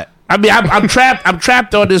like that. I mean, I'm trapped. I'm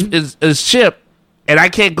trapped on this ship, and I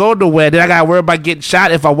can't go nowhere. Then I gotta worry about getting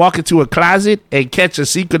shot if I walk into a closet and catch a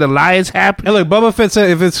secret alliance happen. And look, Boba Fett said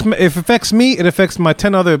if it affects me, it affects my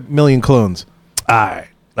 10 other million clones. All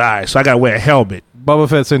right. So I gotta wear a helmet. Boba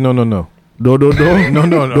Fett said no. No. No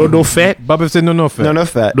fat. Boba Fett said no fat. No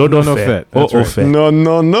fat. No No fat. fat. Oh, That's right. fat. No.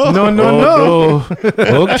 No.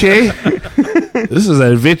 Okay. This is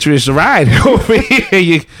an adventurous ride over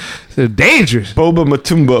here. It's dangerous. Boba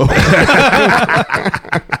Matumbo.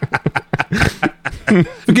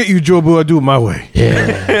 Forget you, Jobu. I do it my way.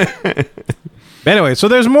 Yeah. Anyway, so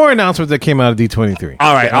there's more announcements that came out of D23.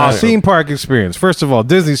 All right, awesome. Theme park experience. First of all,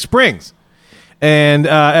 Disney Springs. And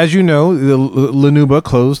as you know, the Lanuba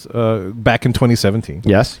closed back in 2017.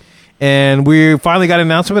 Yes. And we finally got an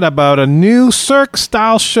announcement about a new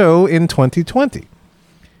Cirque-style show in 2020.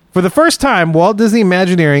 For the first time, Walt Disney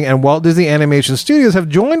Imagineering and Walt Disney Animation Studios have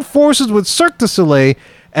joined forces with Cirque du Soleil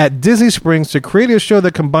at Disney Springs to create a show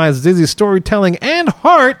that combines Disney's storytelling and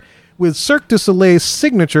heart with Cirque du Soleil's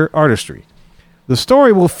signature artistry. The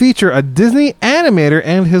story will feature a Disney animator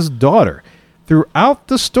and his daughter. Throughout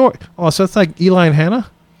the story... Oh, so it's like Eli and Hannah?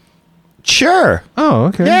 Sure. Oh,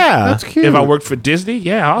 okay. Yeah. That's cute. If I worked for Disney,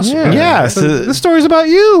 yeah, awesome. Yeah. Yeah, So so- the story's about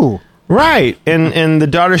you. Right. And the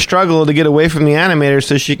daughter struggled to get away from the animator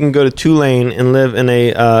so she can go to Tulane and live in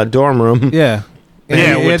a dorm room. Yeah. And Yeah,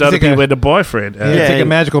 you had with to other take a- people and the boyfriend. you had to Yeah, take a and-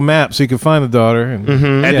 magical map so you can find the daughter. And,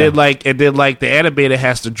 And Yeah. then like the animator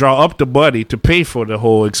has to draw up the money to pay for the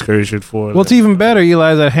whole excursion for Well, it's even better,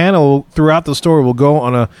 Eli, that Hannah will, throughout the story will go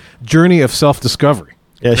on a journey of self-discovery.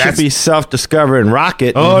 Yeah, she'd That's- be self-discovering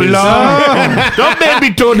Rocket. Oh and his- Lord! Don't make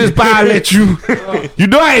me throw this pile at you. You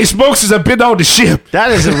know I ain't smoked since I've been on the ship.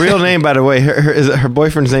 That is a real name, by the way. Her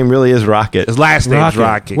boyfriend's name really is Rocket. His last name's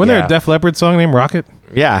Rocket. Wasn't there yeah. a Def Leppard song named Rocket?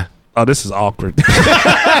 Yeah. Oh, this is awkward.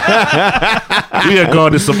 We are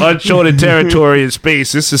going to some uncharted territory in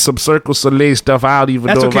space. This is some Cirque du Soleil stuff. I don't even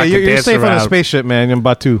That's know if I okay. can You're dance safe around. on a spaceship, man, in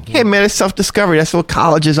Batu. Hey, man, it's self-discovery. That's what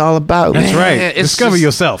college is all about. That's right. it's Discover just-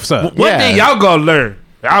 yourself, son. One Yeah. day y'all gonna learn.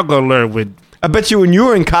 Y'all gonna learn when I bet you when you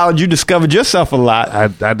were in college, you discovered yourself a lot.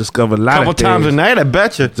 I discovered a lot couple of things. times a night, I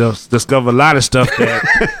bet you. Just discover a lot of stuff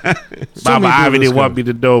that Mama many people Ivy didn't discover. want me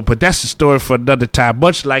to know, but that's a story for another time.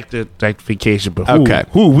 Much like the vacation, but Okay.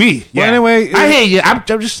 who we? Well, anyway, I hear you. I'm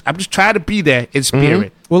just trying to be there in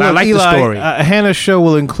spirit. Well, I look, like Eli, the story. Hannah's show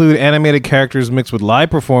will include animated characters mixed with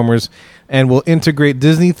live performers and will integrate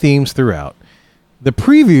Disney themes throughout. The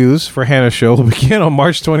previews for Hannah's show will begin on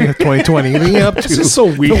March 20th, 2020, leading up to is so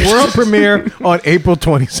weird. the world premiere on April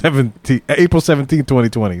 17th,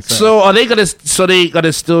 2020. So are they gonna? So they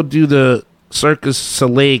gonna still do the Cirque du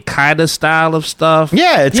Soleil kind of style of stuff?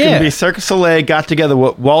 Yeah, it's going Yeah. to be Cirque du Soleil got together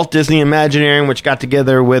with Walt Disney Imagineering, which got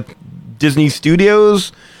together with Disney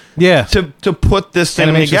Studios yeah. to put this thing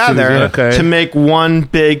Animation together studios, yeah. Okay. to make one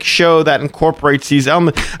big show that incorporates these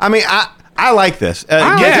elements. I mean, I like this.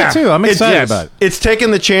 I like it too. I'm It's- excited yes. about it. It's taken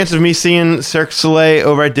the chance of me seeing Cirque du Soleil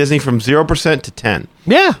over at Disney from 0% to 10.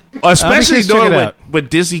 Yeah. Especially curious to check knowing it what, out. what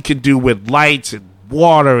Disney can do with lights and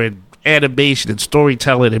water and animation and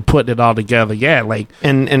storytelling and putting it all together. Yeah, like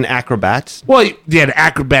And acrobats. well, yeah, the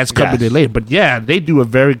acrobats come Yes. in later, but yeah, they do a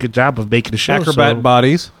very good job of making the show. Acrobat so-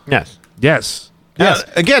 bodies. Yes. Yes. Yes.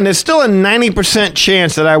 Again, there's still a 90%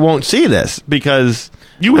 chance that I won't see this because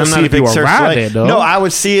You would I'm see not a if you big were Cirque du around Soleil- there, though. No, I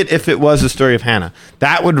would see it if it was the story of Hannah.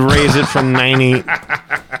 That would raise it from 90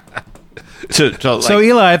 to like, So,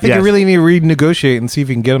 Eli, I think Yes. you really need to renegotiate and see if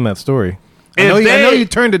you can get him that story. I If know, I know they- you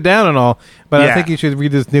turned it down and all, but I Yeah. think you should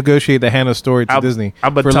negotiate the Hannah story to Disney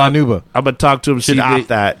I'm for La Nuba. I'm gonna talk to him. should See opt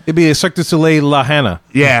that. It'd be a Cirque du Soleil La Hannah.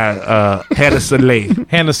 Yeah, Hannah Soleil.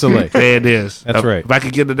 Hannah Soleil. There it is. That's right. If I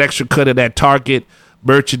could get an extra cut of that Target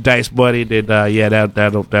merchandise money, then yeah,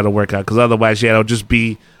 that'll work out. Because otherwise, yeah,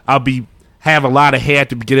 I'll be have a lot of hair at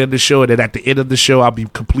the beginning of the show, and then at the end of the show, I'll be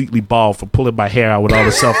completely bald for pulling my hair out with all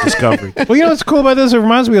the self-discovery. Well, you know what's cool about this? It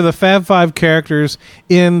reminds me of the Fab Five characters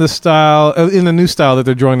in the style, in the new style that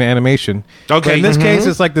they're drawing the animation. Okay. But in this case,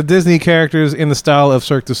 it's like the Disney characters in the style of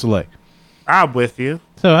Cirque du Soleil. I'm with you.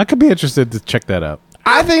 So I could be interested to check that out.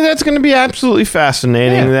 I think that's going to be absolutely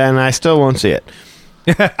fascinating. Yeah. And I still won't see it.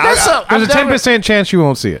 There's a 10% chance you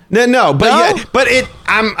won't see it. No, but yeah, but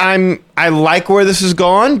I like where this is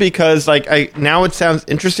going because now it sounds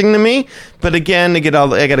interesting to me. But again, I got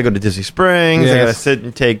to go to Disney Springs. I got to Yes. sit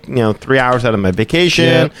and take 3 hours out of my vacation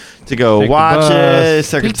Yep. to go Take the watch bus. it.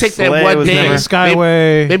 Cirque Maybe du take that Soleil one was day. never-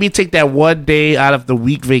 Skyway. Maybe take that one day out of the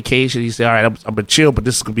week vacation. You say, all right, I'm going to chill, but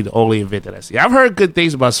this is going to be the only event that I see. I've heard good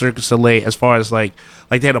things about Cirque du Soleil as far as like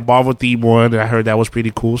they had a Marvel theme one, and I heard that was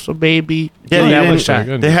pretty cool. So maybe Yeah, give you that one a didn't- shot.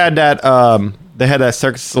 Good. They had that. They had that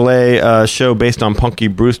Cirque du Soleil show based on Punky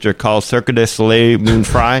Brewster called Cirque du Soleil Moon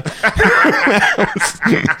Fry.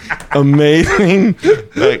 Amazing.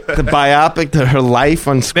 Like, the biopic to her life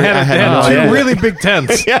on They screen. had, I had no two idea. really big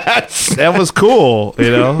tents. Yes. That was cool,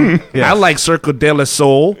 I like Cirque de la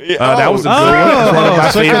Soul. That was a good one. That's one of my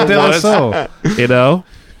Cirque favorite de la ones. Soul.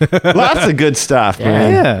 Lots of good stuff,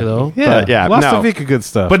 man. Yeah, You know? yeah, But, yeah, Lots no. of Vika good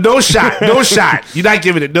stuff. But no shot. You're not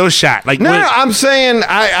giving it no shot. Like No, when- no, I'm saying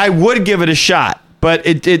I would give it a shot, but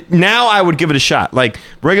it now I would give it a shot. Like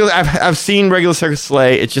regular, I've seen regular Cirque du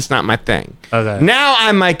Soleil. It's just not my thing. Okay. Now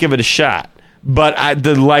I might give it a shot, but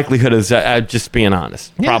the likelihood is just being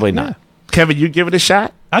honest, probably not. Kevin, you give it a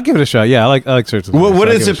shot? I'll give it a shot. Yeah, I like Cirque du Soleil. What so I'll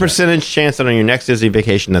is give the it a shot. percentage chance that on your next Disney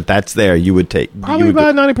vacation that's there you would take? Probably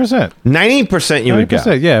about 90%. 90% you would go.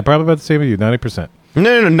 90%, yeah, probably about the same as you. 90%.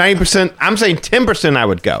 No, 90%. I'm saying 10% I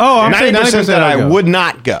would go. Oh, I'm saying 90% that I I would go. would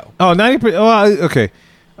not go. Oh, 90%. Oh, okay.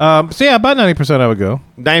 So yeah, about 90% I would go.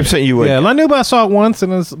 90% you would. Yeah, go. La Nuba I saw it once,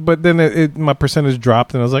 but then my percentage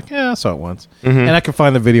dropped, and I was like, yeah, I saw it once, and I can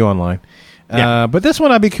find the video online. Yeah. But this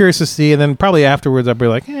one I'd be curious to see, and then probably afterwards I'd be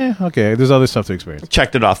like, okay, there's other stuff to experience.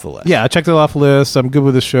 Checked it off the list. Yeah, I checked it off the list. I'm good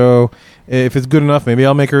with the show. If it's good enough, maybe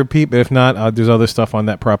I'll make a repeat. But if not, there's other stuff on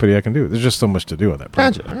that property I can do. There's just so much to do on that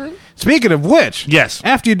property. Gotcha. All right. Speaking of which, Yes.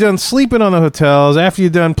 after you're done sleeping on the hotels, after you're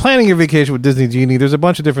done planning your vacation with Disney Genie, there's a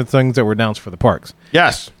bunch of different things that were announced for the parks.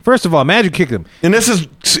 Yes. First of all, Magic Kingdom. And this is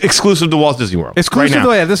exclusive to Walt Disney World. Exclusive right now.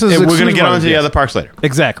 to- yeah, this is And we're going to exclusive get on on to the yes. other parks later.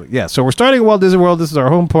 Exactly. Yeah. So we're starting at Walt Disney World. This is our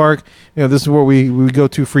home park. This is where we go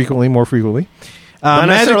to more frequently. Not Magic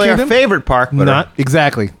necessarily our Kingdom, favorite park, but Not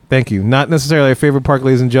exactly. Thank you. Not necessarily our favorite park,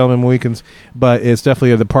 ladies and gentlemen, Mohicans, but it's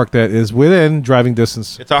definitely the park that is within driving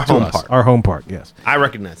distance. It's our to home us. park. Our home park. Yes. I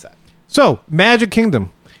recognize that. So, Magic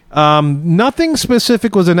Kingdom. Nothing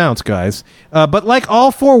specific was announced, guys. But like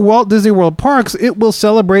all 4 Walt Disney World parks, it will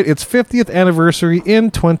celebrate its 50th anniversary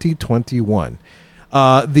in 2021.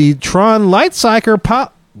 The Tron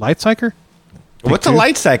Lightcycle Lightcycle? What's a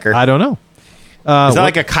light cycle? I don't know. Is that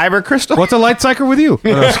like a Kyber crystal? What's a Lightcycle with you?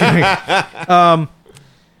 No, just kidding.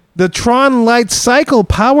 The Tron Light Cycle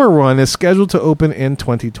Power Run is scheduled to open in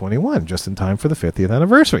 2021, just in time for the 50th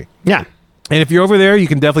anniversary. Yeah. And if you're over there, you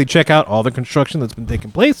can definitely check out all the construction that's been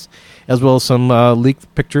taking place, as well as some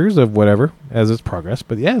leaked pictures of whatever as its progress.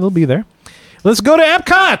 But yeah, they'll be there. Let's go to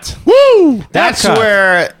Epcot. Woo! That's Epcot.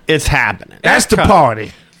 where it's happening. That's the Epcot.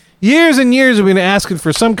 party. Years and years we've been asking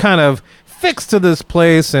for some kind of fix to this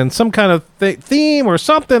place and some kind of theme or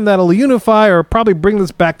something that'll unify or probably bring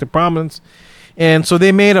this back to prominence. And so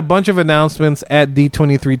they made a bunch of announcements at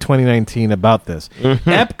D23 2019 about this.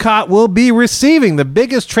 Epcot will be receiving the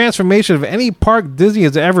biggest transformation of any park Disney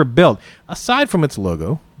has ever built, aside from its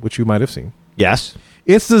logo, which you might have seen. Yes.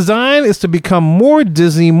 Its design is to become more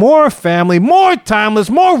Disney, more family, more timeless,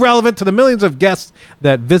 more relevant to the millions of guests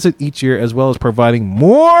that visit each year, as well as providing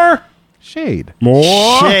more shade.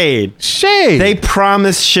 Shade. Shade. They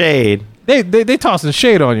promise shade. They tossing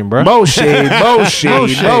shade on you, bro. Mo shade, mo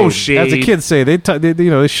shade, mo shade. As the kids say,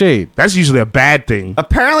 they shade. That's usually a bad thing.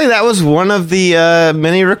 Apparently, that was one of the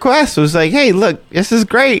many requests. It was like, hey, look, this is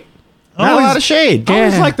great. Not a Always- lot of shade. I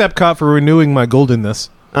always like Epcot for renewing my goldenness.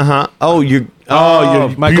 Uh-huh. Oh, you. Oh,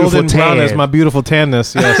 My beautiful golden brownness, tan. my beautiful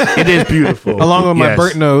tanness, yes. It is beautiful. Along with my Yes.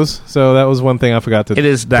 burnt nose. So that was one thing I forgot to It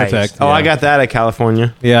is nice. protect. Oh, yeah. I got that at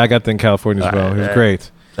California. Yeah, I got that in California as well. It was yeah.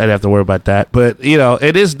 great. I didn't have to worry about that. But,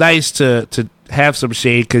 it is nice to have some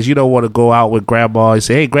shade because you don't want to go out with grandma and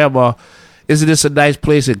say, hey, grandma, isn't this a nice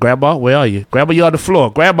place? And grandma, where are you? Grandma, you're on the floor.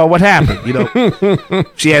 Grandma, what happened?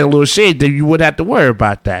 She had a little shade, then you wouldn't have to worry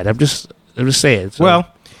about that. I'm just saying. So. Well,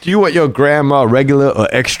 Do you want your grandma regular or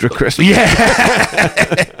extra crispy?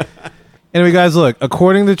 yeah. anyway, guys, look,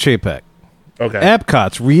 according to Chapek, Okay.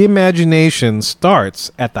 Epcot's reimagination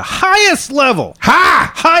starts at the highest level.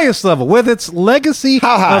 Ha! highest level with its legacy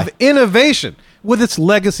How high? of innovation. With its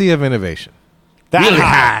legacy of innovation. Really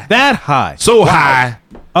high. That high. So high.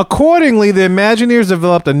 Accordingly, the Imagineers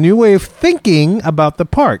developed a new way of thinking about the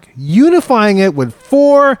park, unifying it with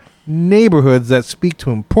 4 neighborhoods that speak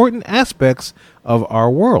to important aspects of our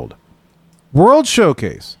world. World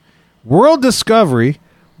Showcase, World Discovery,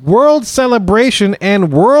 World Celebration,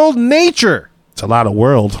 and World Nature. It's a lot of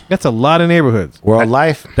world. That's a lot of neighborhoods. World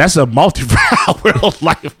life. That's a world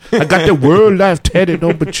life. I got the world life tatted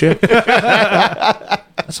on my chest.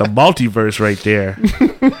 That's a multiverse right there.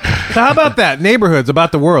 So how about that? Neighborhoods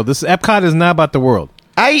about the world. This Epcot is not about the world.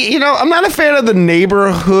 I'm not a fan of the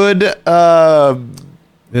neighborhood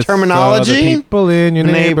It's terminology. all the people in your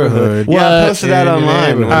neighborhood. Yeah, I What? posted that In your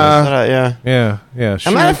online. neighborhood. Yeah. Yeah.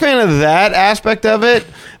 I'm not a fan of that aspect of it,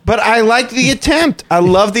 but I like the attempt. I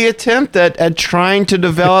love the attempt at trying to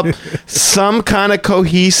develop some kind of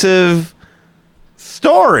cohesive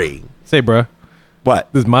story. Say, bruh, What?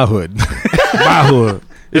 this is my hood. My hood.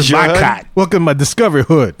 It's your my hood? cot. Welcome to my Discovery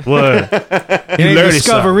hood. What? It ain't learning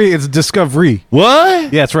Discovery, it's Discovery. What?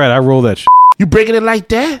 Yeah, that's right. I roll that shit. You breaking it like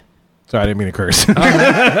that? Sorry, I didn't mean to curse.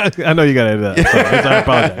 I know you got to edit that. Sorry, I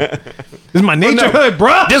apologize. This is my nature hood,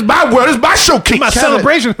 bruh. This my world. This my showcase. My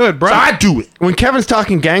celebration hood, bruh. So I do it. When Kevin's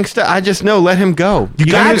talking gangsta, I just know let him go. You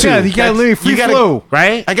got to. You got to let me free You gotta- flow.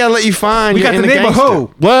 Right? I gotta let you find. We got the neighborhood.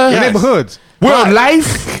 What? The Yes. neighborhoods. World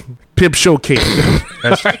life. Pimp showcase.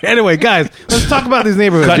 Anyway, guys, let's talk about these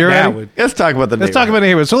neighborhoods. Cut You that ready? one. Let's talk about the. Let's talk about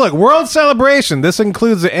neighborhoods. So look, World Celebration. This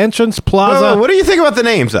includes the entrance plaza. What do you think about the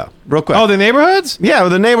names though? Real quick. Oh, the neighborhoods? yeah,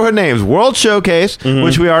 the neighborhood names: World Showcase,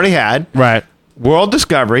 which we already had. Right. World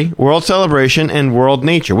Discovery, World Celebration, and World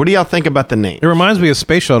Nature. What do y'all think about the name? It reminds me of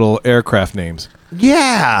space shuttle aircraft names.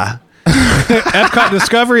 Yeah. Epcot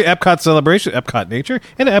Discovery, Epcot Celebration, Epcot Nature,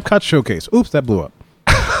 and Epcot Showcase. Oops, that blew up.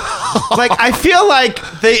 Like, I feel like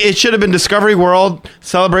it should have been Discovery World,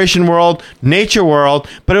 Celebration World, Nature World,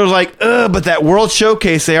 but it was like, but that World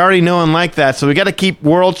Showcase, they already know and like that, so we got to keep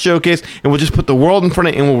World Showcase, and we'll just put the world in front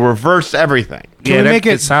of it, and we'll reverse everything. Can Yeah, we that- make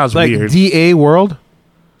it sounds like weird. DA World?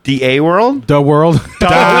 DA World? The World? The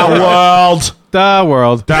world. The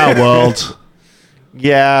World. The world.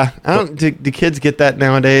 Yeah. I don't. Do kids get that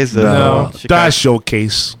nowadays? No. Chicago- The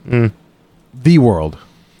showcase. The World.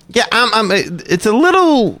 Yeah, it's a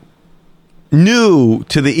little new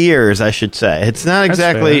to the ears, I should say. It's not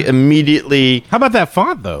exactly fair. immediately. How about that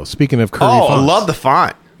font, though? Speaking of curvy Oh, I fonts. love the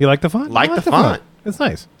font. You like the font? Like I the font. It's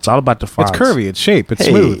nice. It's all about the fonts. It's curvy. It's shape. It's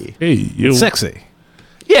Hey. smooth. Hey, you. It's sexy.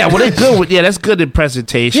 Yeah, well, they're good. Yeah, that's good in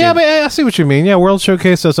presentation. Yeah, but I see what you mean. Yeah, World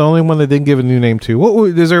Showcase, that's the only one that didn't give a new name to.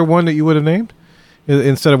 Is there one that you would have named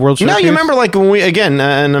instead of World Showcase? No, you remember like when we, again,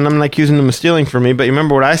 and I'm like accusing them of stealing from me, but you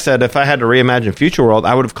remember what I said? If I had to reimagine Future World,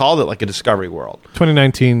 I would have called it like a Discovery World.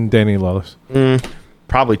 2019, Danny Lawless.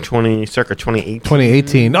 Probably circa 2018.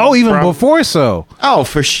 2018. Oh, even Prob- before so. Oh,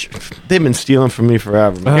 for sure. They've been stealing from me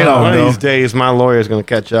forever. Man. They don't One know. of these days, my lawyer's going to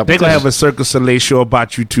catch up. They're going to have a Circus Soleil show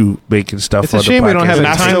about you two making stuff It's a on the shame we don't have podcast. a and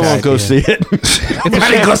I time still won't go tag, see it.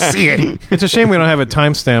 Everybody go see it. It's a shame we don't have it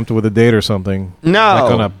time stamped with a date or something. No.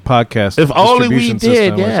 Like on a podcast. If only we distribution did,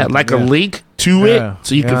 system or yeah. something. Like Yeah. a link to Yeah. it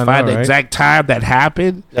so you Yeah, I can know, find the right? exact time that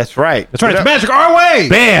happened. That's right. That's right. It's Magic Our Way.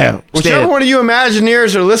 Bam. Whichever Stand. one of you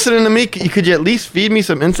Imagineers are listening to me, could you at least feed me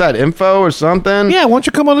some inside info or something? Yeah, why don't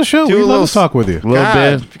you come on the show? Do We'd a love little to talk with you. A little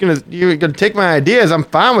God, bit. if you're gonna take my ideas, I'm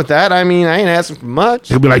fine with that. I mean, I ain't asking for much.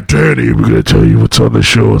 He'll be like, Danny, we're going to tell you what's on the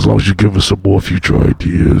show as long as you give us some more future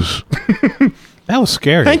ideas. That was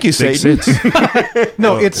scary. Thank you, makes Satan. sense.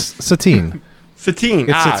 No, it's Satine. Satine.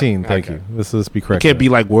 It's Satine. Thank you. Let's be correct. Can't be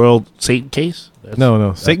like World Satan case.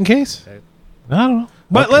 No. Satan case? I don't know.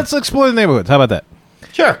 But let's explore the neighborhoods. How about that?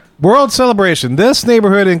 Sure. World Celebration. This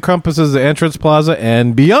neighborhood encompasses the entrance plaza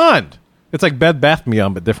and beyond. It's like Bed Bath &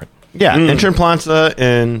 Beyond, but different. Yeah, Entrance Plaza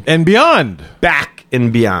and And beyond. back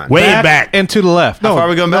and beyond. Way back. And to the left. How far are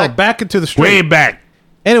we going back? No, back into the street. Way back.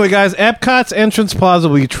 Anyway, guys, Epcot's entrance plaza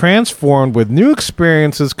will be transformed with new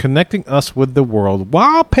experiences connecting us with the world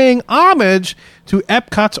while paying homage to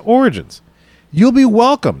Epcot's origins. You'll be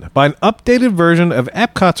welcomed by an updated version of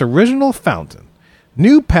Epcot's original fountain,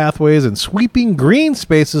 new pathways, and sweeping green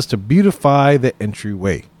spaces to beautify the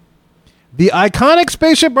entryway. The iconic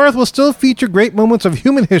Spaceship Earth will still feature great moments of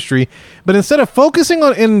human history, but instead of focusing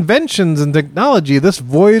on inventions and technology, this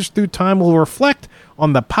voyage through time will reflect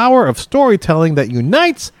on the power of storytelling that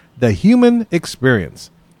unites the human experience.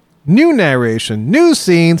 New narration, new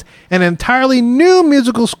scenes, and entirely new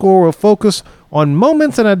musical score will focus on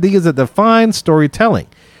moments and ideas that define storytelling.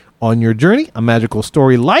 On your journey, a magical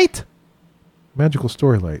story light. Magical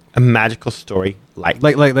story light. A magical story. Like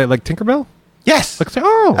Like Tinkerbell? Yes. Like say,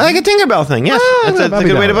 oh, I like a Tinkerbell thing. Yes, that's a I'll be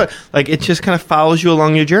good way to down put. Like it just kind of follows you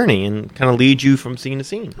along your journey and kind of leads you from scene to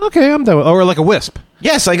scene. okay, I'm done. Or like a wisp.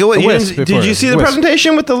 Yes, like a wisp. wisp Did before. you see the Wisp.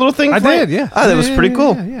 presentation with the little thing? I flying? did, yeah. Oh, that was pretty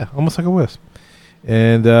cool. Yeah, almost like a wisp.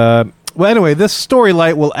 And well, anyway, this story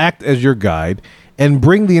light will act as your guide and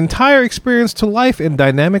bring the entire experience to life in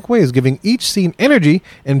dynamic ways, giving each scene energy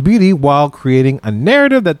and beauty while creating a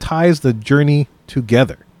narrative that ties the journey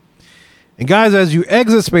together. And guys, as you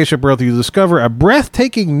exit Spaceship Earth, you discover a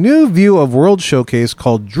breathtaking new view of World Showcase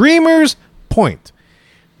called Dreamer's Point.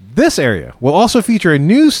 This area will also feature a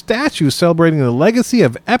new statue celebrating the legacy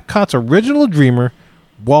of Epcot's original dreamer,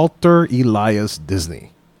 Walter Elias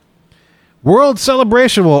Disney. World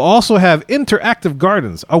Celebration will also have interactive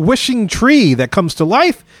gardens, a wishing tree that comes to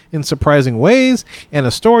life in surprising ways, and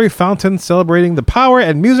a story fountain celebrating the power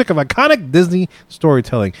and music of iconic Disney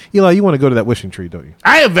storytelling. Eli, you want to go to that wishing tree, don't you?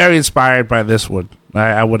 I am very inspired by this one.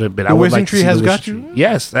 I would admit. The I would wishing like to tree see has the got wishing you? tree.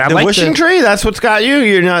 Yes, I The like wishing tree? That's what's got you?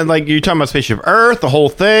 You're not like you're talking about Spaceship Earth, the whole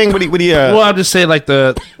thing. What do you Well, I'm just saying, like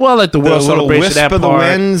the World little Celebration. wisp That of the part.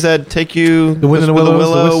 winds that take you The wind in the wisp of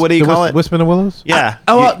willows? what do you call it? Wisp in the willows? Yeah.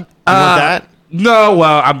 Oh, You well, want that? No,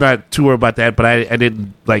 well, I'm not too worried about that, but I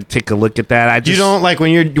didn't like take a look at that. I just You don't like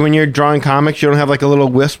when you're drawing comics. You don't have like a little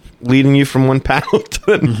wisp leading you from one panel to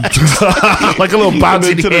the next, like a little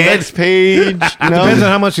bouncing to the head. next page. Depends on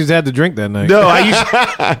how much he's had to drink that night. No, I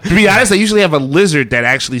usually, to be honest, I usually have a lizard that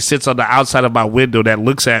actually sits on the outside of my window that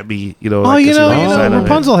looks at me. You know, Oh, like you it's know, on the outside of it.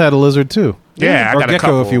 Rapunzel had a lizard too. Yeah, I or got a gecko,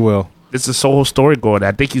 couple. if you will. It's a whole story going.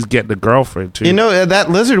 I think he's getting a girlfriend too. You know that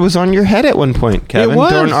lizard was on your head at one point, Kevin,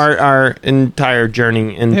 was. during our entire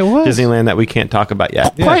journey in It was. Disneyland that we can't talk about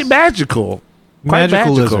yet. Yes. quite magical. Quite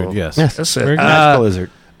Magical magical. lizard, yes. That's it. Very good. Magical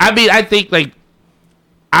lizard. I mean, I think like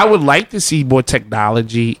I would like to see more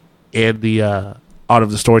technology in the art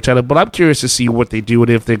of the storytelling, but I'm curious to see what they do and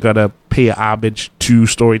if they're gonna pay homage to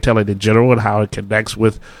storytelling in general and how it connects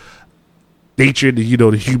with nature and the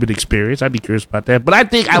human experience. I'd be curious about that. But I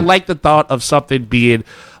think I like the thought of something being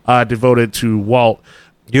devoted to Walt.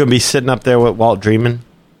 You would be sitting up there with Walt dreaming.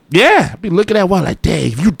 Yeah, I'd be looking at Walt like,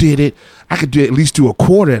 dang, if you did it, I could at least do a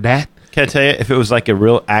quarter of that. Can I tell you, if it was like a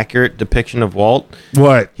real accurate depiction of Walt,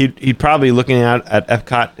 What? he'd probably be looking out at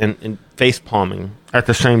Epcot and face palming at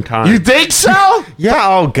the same time. You think so? Yeah.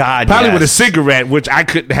 Oh God. Probably yes. with a cigarette, which I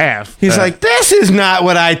couldn't have. He's like, this is not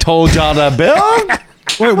what I told y'all to build.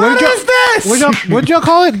 Wait, What is this? What'd y'all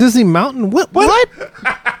call it? Disney Mountain? What?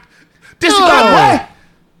 This is what?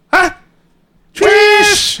 Huh?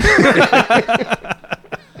 Trish!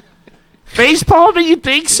 Face palming, you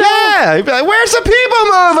think so? Yeah. He'd be like, where's the people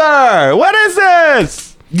mover? What is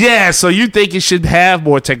this? Yeah, so you think it should have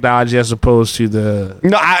more technology as opposed to the...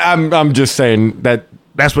 No, I'm just saying that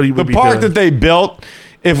That's what he the would be park doing. that they built.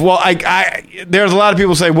 If Walt, there's a lot of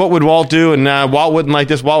people say, what would Walt do? And Walt wouldn't like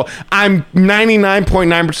this. Walt, I'm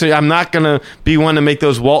 99.9%. I'm not going to be one to make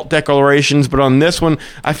those Walt declarations. But on this one,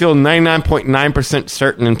 I feel 99.9%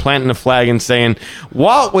 certain in planting a flag and saying,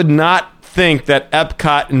 Walt would not think that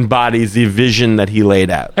Epcot embodies the vision that he laid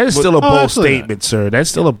out. That is still a bold absolutely statement, sir. That's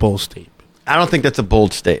still a bold statement. I don't think that's a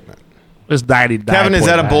bold statement. It's 99. Kevin, is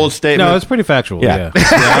that a bold statement? No, it's pretty factual. Yeah. Yeah,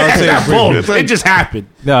 I would say it's pretty bold. good. It just happened.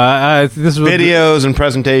 No, this was Videos and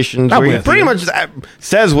presentations where he with pretty you. much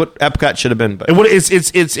says what Epcot should have been. But It's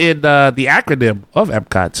in the acronym of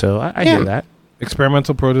Epcot, so I hear that.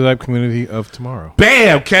 experimental prototype community of tomorrow.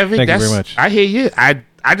 Bam, Kevin. Thank you very much. I hear you.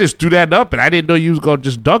 I just threw that up, and I didn't know you was going to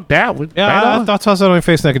just dunk that one. Yeah, Right I on. thought toss that on my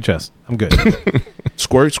face, neck, and chest. I'm good.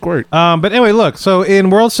 Squirt, squirt. But anyway, look. So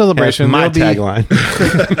in World that's Celebration, my there'll be-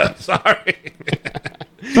 tagline. Sorry.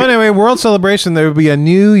 So anyway, World Celebration, there will be a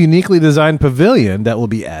new, uniquely designed pavilion that will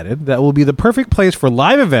be added. That will be the perfect place for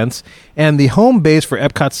live events and the home base for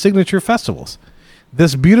Epcot's signature festivals.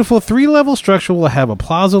 This beautiful 3-level structure will have a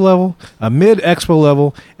plaza level, a mid-expo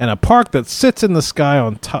level, and a park that sits in the sky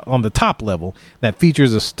on the top level that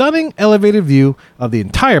features a stunning elevated view of the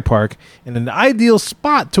entire park and an ideal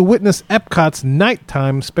spot to witness Epcot's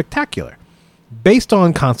nighttime spectacular. Based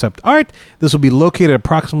on concept art, this will be located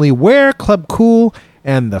approximately where Club Cool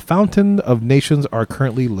and the Fountain of Nations are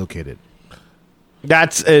currently located.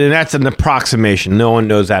 That's an approximation. No one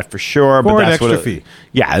knows that for sure. For but an that's extra what fee.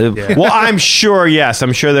 Yeah. Well, I'm sure. Yes,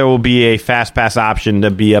 I'm sure there will be a fast pass option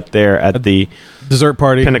to be up there at the Dessert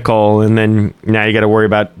party. pinnacle, and then now you got to worry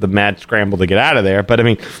about the mad scramble to get out of there. But I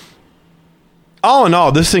mean, all in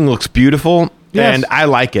all, this thing looks beautiful, Yes. and I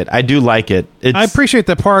like it. I do like it. It's, I appreciate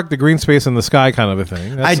the park, the green space, and the sky kind of a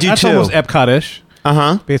thing. I do that's too. almost Epcot-ish.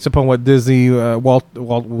 based upon what Disney Walt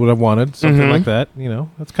would have wanted, something like that.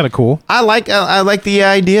 That's kind of cool. I like the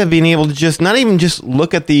idea of being able to just not even just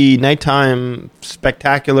look at the nighttime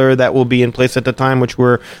spectacular that will be in place at the time, which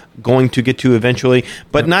we're going to get to eventually,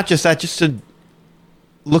 but not just that, just to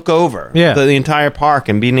look over the entire park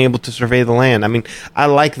and being able to survey the land. I mean, I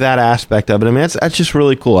like that aspect of it. I mean, that's just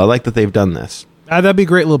really cool. I like that they've done this. That'd be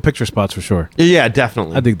great little picture spots for sure. Yeah,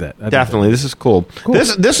 definitely. I dig that. Definitely. This is cool.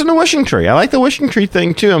 This and the wishing tree. I like the wishing tree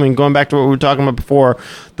thing too. I mean, going back to what we were talking about before,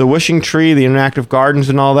 the wishing tree, the interactive gardens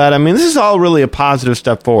and all that. I mean, this is all really a positive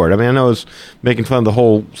step forward. I mean, I know it's making fun of the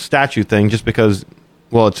whole statue thing just because,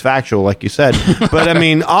 well, it's factual, like you said. But I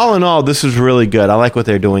mean, all in all, this is really good. I like what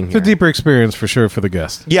they're doing here. It's a deeper experience for sure for the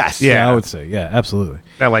guest. Yes. Yeah, I would say. Yeah, absolutely.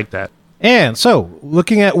 I like that. And so,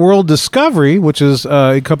 looking at World Discovery, which is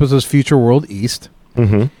encompasses Future World East, we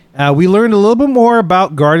learned a little bit more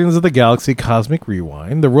about Guardians of the Galaxy Cosmic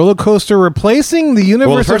Rewind, the roller coaster replacing the universe.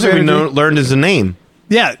 Well, the first of thing we energy. learned is the name.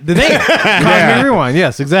 Yeah, the name. Cosmic Rewind.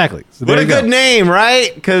 Yes, exactly. So What there a you go. good name,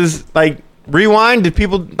 right? Because, like, rewind, did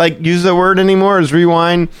people, like, use the word anymore? Is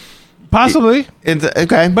rewind... Possibly. It's,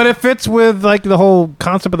 okay. But it fits with like the whole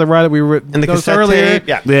concept of the ride that we were And the noticed cassette earlier. tape,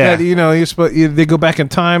 yeah. That, they go back in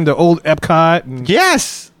time, the old Epcot. And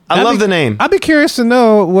Yes. I love the name. I'd be curious to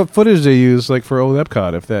know what footage they use, like for old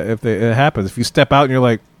Epcot, if it happens. If you step out and you're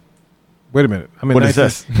like, wait a minute, What is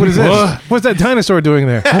this? What is this? What's that dinosaur doing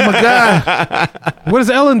there? Oh my god! What is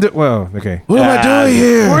Ellen doing? Well, okay. What am I doing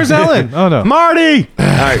here? Where's Ellen? Oh no, Marty! All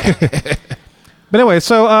right. But anyway,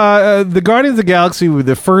 so the Guardians of the Galaxy with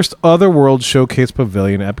the first Otherworld Showcase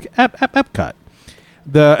Pavilion at Epcot.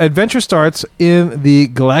 The adventure starts in the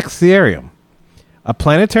Galaxiarium, a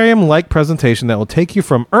planetarium-like presentation that will take you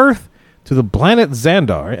from Earth to the planet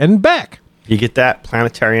Xandar and back. You get that?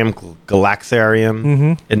 Planetarium,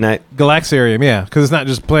 Galaxarium. Isn't that... Galaxiarium, yeah, because it's not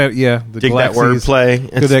just planet. Yeah, the Dig that galaxies.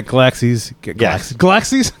 wordplay. Good at galaxies. Yes.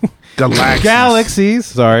 Galaxies? Galaxies. Galaxies.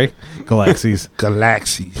 Sorry. Galaxies.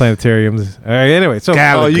 Galaxies. Planetariums. All right, anyway. So,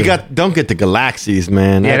 Oh, don't get the galaxies,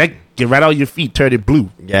 man. Yeah, that get right on your feet, turn it blue.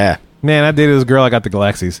 Yeah. man, I dated this girl. I got the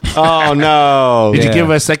galaxies. Oh, no. Did Yeah. you give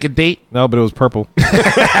her a second date? No, but it was purple.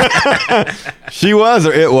 She was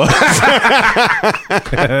or it was?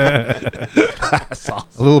 A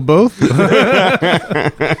little both.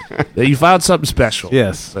 You found something special.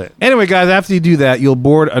 Yes. But- Anyway, guys, after you do that, you'll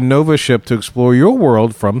board a Nova ship to explore your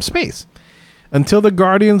world from space until the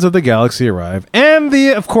Guardians of the Galaxy arrive. And,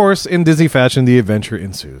 of course, in Disney fashion, the adventure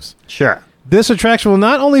ensues. Sure. This attraction will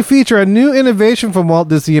not only feature a new innovation from Walt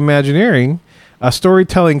Disney Imagineering, a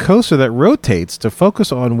storytelling coaster that rotates to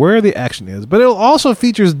focus on where the action is, but it also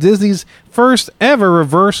features Disney's first ever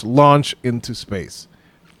reverse launch into space.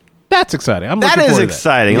 That's exciting. That is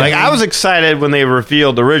exciting. Like, I was excited when they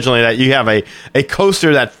revealed originally that you have a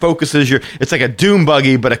coaster that focuses it's like a doom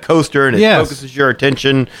buggy, but a coaster, and it focuses your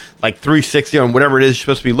attention like 360 on whatever it is you're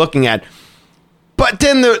supposed to be looking at. But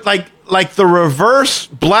then the the reverse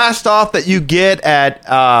blast off that you get at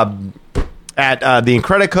the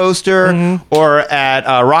Incredicoaster or at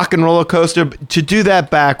Rock and Roller Coaster, to do that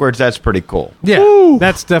backwards, that's pretty cool. Yeah,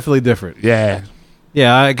 that's definitely different. Yeah.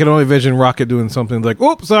 Yeah, I can only envision Rocket doing something like,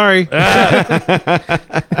 "Oops, sorry." Pull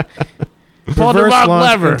the Reverse wrong launch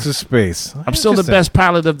lever. into space. I'm still the Interesting. best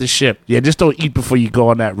pilot of the ship. Yeah, just don't eat before you go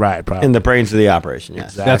on that ride, probably. In the brains of the operation,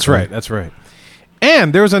 yes. That's right. That's right.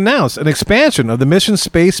 And there was announced an expansion of the Mission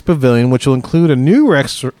Space Pavilion, which will include a new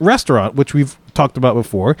restaurant, which we've talked about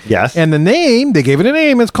before. Yes. And the name, they gave it a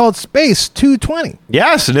name, it's called Space 220.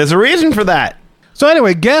 Yes, and there's a reason for that. So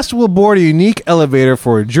anyway, guests will board a unique elevator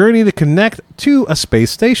for a journey to connect to a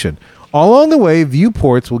space station. Along the way,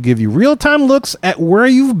 viewports will give you real-time looks at where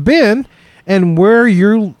you've been and where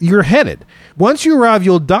you're headed. Once you arrive,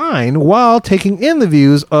 you'll dine while taking in the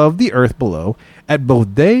views of the Earth below at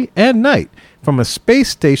both day and night from a space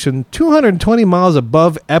station 220 miles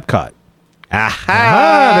above Epcot.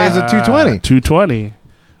 Aha! There's a 220. 220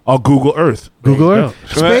 on Google Earth. Google There you Earth.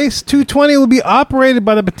 go. Space 220 will be operated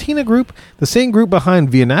by the Patina Group, the same group behind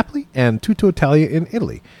Via Napoli and Tutto Italia in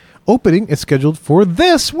Italy. Opening is scheduled for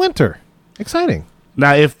this winter. Exciting.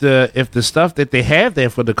 Now, if the stuff that they have there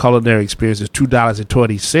for the culinary experience is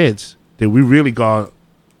 $2.20, then we really gone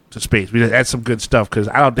to space. We just add some good stuff because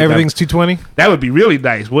I don't think Everything's 220. that would be really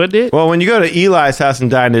nice, wouldn't it? Well, when you go to Eli's house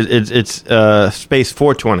and dine, it's Space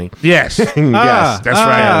 420. Yes, Yes. that's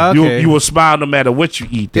right. okay. You will smile no matter what you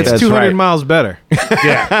eat. There. It's That's 200 right. miles better.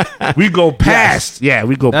 Yeah, we go past. Yeah,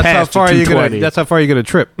 we go That's how past far the you 220. That's how far you get a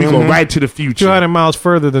trip. We go right to the future. 200 miles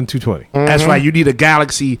further than 220. That's right. You need a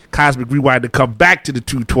Galaxy Cosmic Rewind to come back to the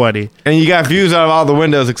 220. And you got views out of all the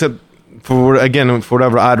windows except for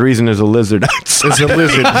whatever odd reason, there's a lizard outside. It's a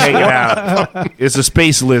lizard hanging out. It's a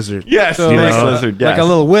space lizard. Yes, So, space like, lizard. like Yes. a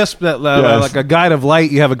little wisp, that Yes. like a guide of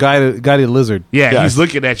light. You have a guided lizard. Yeah, Yes. he's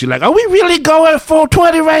looking at you like, are we really going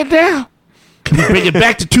 420 right now? Can we bring it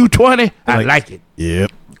back to 220? I like it.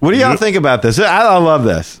 Yep. What do y'all think about this? I love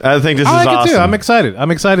this. I think this I is like awesome. it too. I'm excited. I'm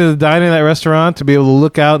excited to dine in that restaurant, to be able to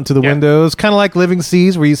look out into the windows, kind of like Living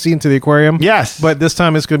Seas, where you see into the aquarium. Yes. But this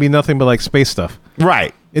time it's going to be nothing but like space stuff,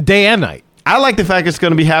 Right. day and night. I like the fact it's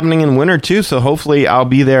going to be happening in winter too, so hopefully I'll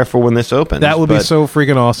be there for when this opens. That would be But so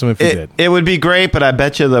freaking awesome if you did. It would be great, but I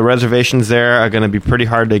bet you the reservations there are going to be pretty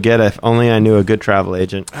hard to get if only I knew a good travel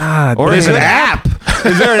agent. Or dang. is it an app?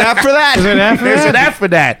 Is there an app for that? Is there an app for There's that? an app for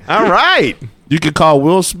that. All right. You can call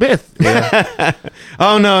Will Smith.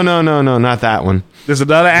 Oh no, not that one. There's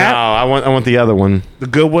another No, app, I want the other one. the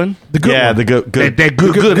good one. The good Yeah, one. the good. That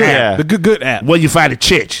good yeah. app. The good app. Where you find a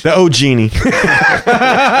chitch. The O Genie.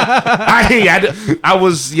 I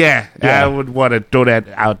was, I would want to throw that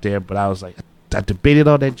out there, but I was like, I debated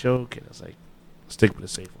on that joke, and I was like, stick with the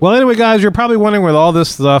safe one. Well, anyway, guys, you're probably wondering with all this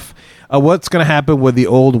stuff, what's going to happen with the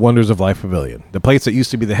old Wonders of Life Pavilion, the place that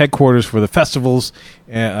used to be the headquarters for the festivals,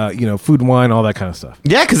 food and wine, all that kind of stuff.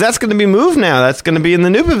 Yeah, because that's going to be moved now. That's going to be in the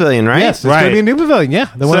new pavilion, right? Yes, it's going to be a new pavilion. Yeah,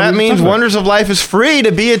 the So one that we were means talking about. Wonders of Life is free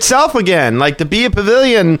to be itself again, like to be a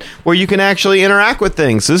pavilion where you can actually interact with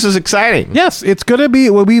things. This is exciting. Yes, it's going to be,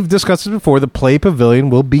 well, we've discussed it before, the Play Pavilion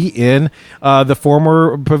will be in the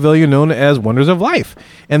former pavilion known as Wonders of Life.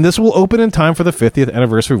 And this will open in time for the 50th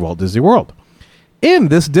anniversary of Walt Disney World. In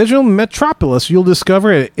this digital metropolis, you'll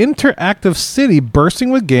discover an interactive city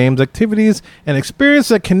bursting with games, activities, and experiences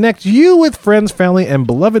that connect you with friends, family, and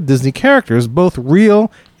beloved Disney characters, both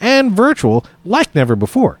real and virtual, like never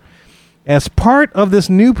before. As part of this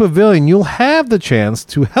new pavilion, you'll have the chance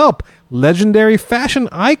to help legendary fashion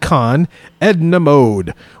icon Edna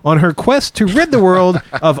Mode on her quest to rid the world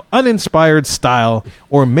of uninspired style,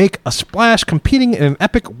 or make a splash competing in an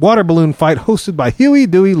epic water balloon fight hosted by Huey,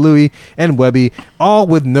 Dewey, Louie, and Webby, all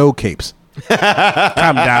with no capes.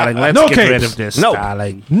 Come, darling, let's No get capes. rid of this, No.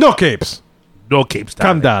 darling. No capes. No capes,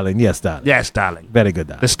 darling. Come, darling. Yes, darling. Yes, darling. Very good,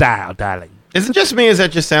 darling. The style, darling. Is it just me? Or does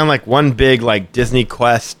that just sound like one big like Disney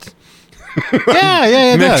Quest? Yeah,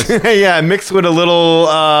 it does. Yeah, mixed with a little.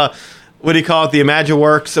 What do you call it? The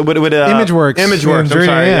Imagineworks. Imageworks. Imageworks. I'm Journey,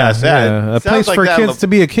 sorry. yeah, Yes. yeah. A Sounds place like for that. kids to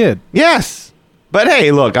be a kid. Yes. But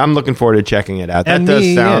hey, look, I'm looking forward to checking it out. That And does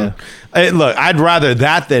me, sound. Hey, look, I'd rather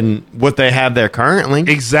that than what they have there currently.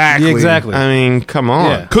 Exactly. Yeah, exactly. I mean, come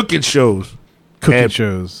on. Yeah. Cooking shows. Cooking And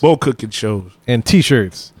shows. More cooking shows. And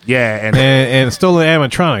T-shirts. Yeah, And stolen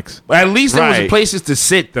animatronics. at least there was Right. places to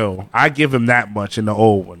sit, though. I give him that much in the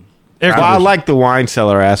old one. Air Well, I conditioning. like the wine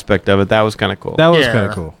cellar aspect of it. That was kind of cool. That was Yeah. kind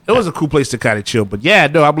of cool. It was a cool place to kind of chill. But yeah,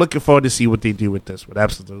 no, I'm looking forward to see what they do with this one.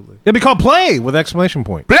 Absolutely. It'd be called Play with exclamation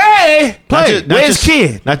point. Play! Not Play! ju- not Where's just-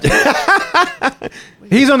 Kid? Not-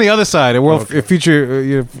 He's on the other side. A world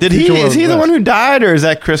future. Did he? Is he the one who died, or is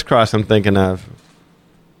that Crisscross I'm thinking of?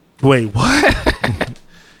 Wait, what?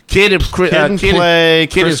 Kid and Kid and Play,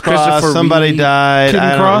 Kid is Crisscross, Christopher somebody Reeve. died. Kid and I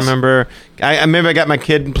don't Cross? remember. Maybe I got my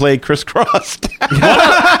Kid and Play crisscrossed.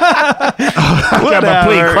 I got my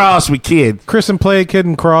play Whatever. cross with Kid. Chris and Play, Kid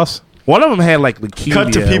and Cross. One of them had like leukemia.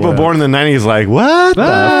 Cut to or people whatever. born in the 90s like, what the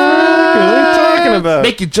fuck are they talking about?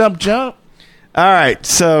 Make you jump. All right,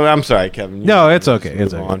 so I'm sorry, Kevin. No, it's okay.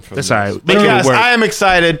 It's Move okay. on from That's this. all right. But Make it yes, work. I am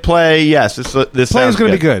excited. Play, yes. This Play sounds is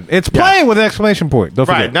going to be good. It's Yeah. Play with exclamation point. Don't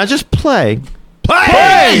Right, forget. not just play.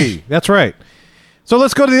 Play! That's right. So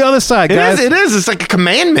let's go to the other side, guys. It is. It's like a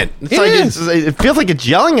commandment. It's It like is. it feels like it's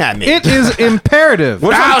yelling at me. It is imperative.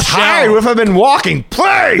 What if Thou I'm tired? shalt. What if I've been walking?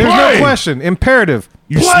 Play! There's Play! no question. Imperative.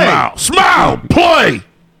 You Play. smile, play.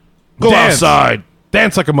 Go Dance. outside.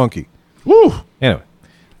 Dance like a monkey. Woo.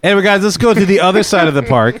 Anyway, guys, let's go to the other side of the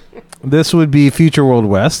park. This would be Future World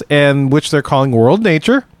West, and which they're calling World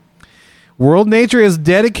Nature. World Nature is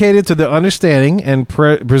dedicated to the understanding and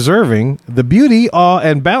preserving the beauty, awe,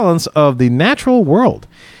 and balance of the natural world.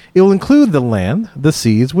 It will include the land, the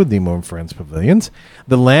seas with Nemo and Friends pavilions,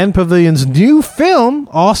 the Land Pavilion's new film,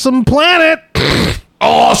 Awesome Planet.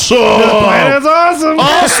 Awesome. Planet's awesome.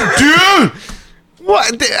 Awesome, dude.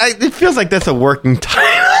 What? It feels like that's a working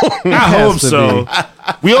title. I has hope to so.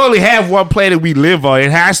 We only have one planet we live on.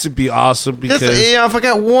 It has to be awesome because If I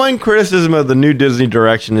got one criticism of the new Disney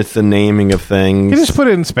direction, it's the naming of things. You just put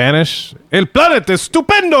it in Spanish. El planeta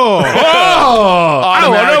estupendo. I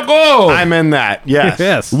want to go. I'm in that. Yes.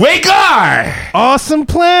 Yes. Wagar. Awesome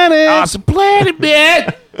Planet. Awesome planet,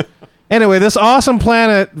 man. Anyway, this Awesome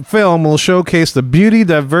Planet film will showcase the beauty,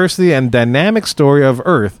 diversity, and dynamic story of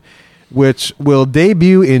Earth which will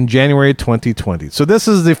debut in January 2020. So this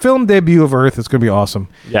is the film debut of Earth. It's going to be awesome.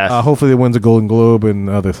 Yes. Hopefully it wins a Golden Globe and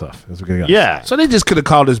other stuff. That's what we got. Yeah. So they just could have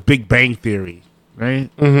called this Big Bang Theory, right?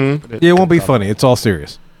 Mm-hmm. Yeah, it won't be funny. It's all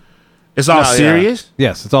serious. It's all No, yeah. serious?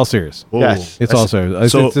 Yes, it's all serious. Ooh. Yes. It's all serious.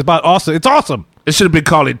 It's, So- it's about awesome. It's awesome. It should have been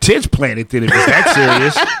called Intense Planet then if it's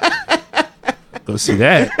that serious. Go see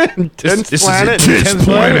that. Intense Planet. Intense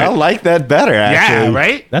Planet. I like that better, actually. Yeah,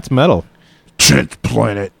 right? That's metal. Intense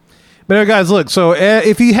Planet. But anyway, guys, look. So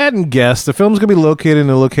if you hadn't guessed, the film's going to be located in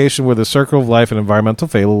the location where the Circle of Life and Environmental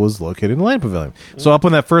Fable was located in the Land Pavilion. So up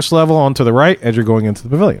on that first level on to the right as you're going into the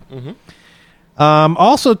pavilion.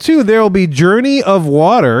 Also, too, there will be Journey of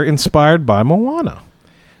Water inspired by Moana.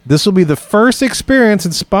 This will be the first experience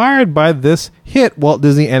inspired by this hit Walt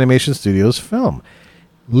Disney Animation Studios film.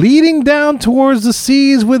 Leading down towards the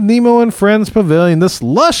seas with Nemo and Friends Pavilion, this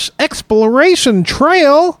lush exploration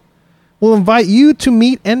trail will invite you to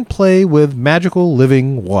meet and play with magical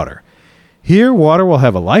living water. Here, water will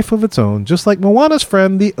have a life of its own, just like Moana's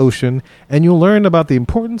friend, the ocean, and you'll learn about the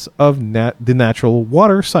importance of the natural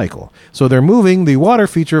water cycle. So they're moving the water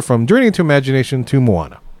feature from Journey to Imagination to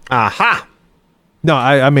Moana. Aha. No,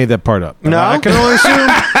 I made that part up. No? I can only assume.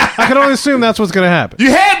 I can only assume that's what's going to happen.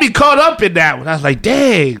 You had me caught up in that one. I was like,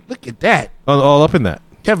 dang, look at that. All up in that.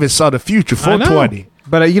 Kevin saw the future, I know. 420.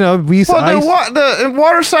 But we. Well, the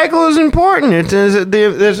water cycle is important.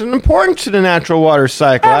 There's an importance to the natural water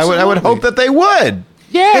cycle. I would hope that they would.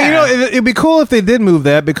 Yeah. Hey, it'd be cool if they did move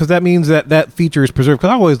that because that means that feature is preserved. Because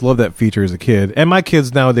I always loved that feature as a kid, and my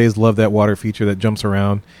kids nowadays love that water feature that jumps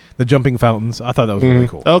around, the jumping fountains. I thought that was really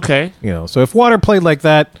cool. Okay. So if water played like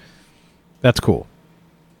that, that's cool.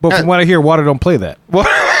 But from what I hear, water don't play that.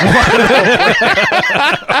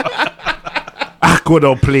 Aqua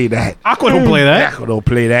don't play that. Aqua don't play that. Aqua don't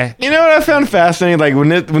play that. You know what I found fascinating? Like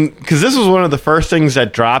because this was one of the first things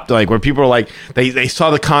that dropped, like where people were like, they saw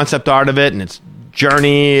the concept art of it and it's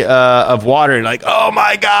Journey of Water, and like, oh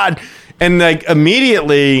my God. And like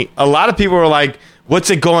immediately, a lot of people were like, what's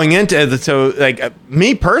it going into? So like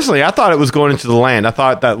me personally, I thought it was going into the land. I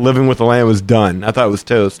thought that living with the land was done. I thought it was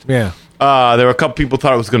toast. Yeah. There were a couple people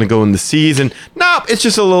thought it was going to go in the seas, and nope, it's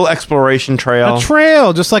just a little exploration trail. A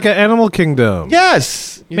trail, just like an Animal Kingdom.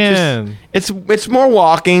 Yes, Man. it's more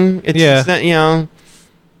walking. It's not,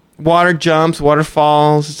 water jumps,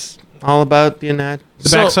 waterfalls. It's all about the natural. The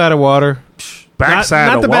backside of water. Backside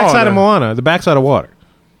not of the water. backside of Moana. The backside of water.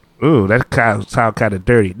 Ooh, that sound kind of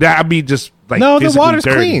dirty. Nah, I mean, just like No, the physically water's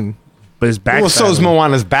dirty. clean. But it's backside. Well, so is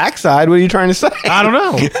Moana's backside. What are you trying to say? I don't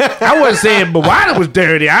know. I wasn't saying Moana was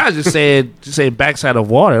dirty. I was just saying backside of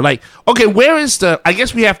water. Like, okay, where is the? I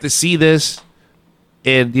guess we have to see this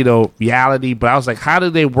in reality. But I was like, how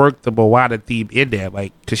do they work the Moana theme in there?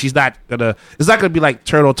 Like, because she's not gonna. It's not gonna be like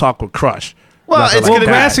Turtle Talk with Crush. Well, it's Well, gonna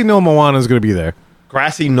Grassy Knoll Moana is going to be there.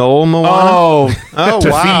 Grassy Knoll Moana. Oh, wow!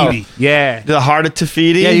 Tafiti. Yeah. The heart of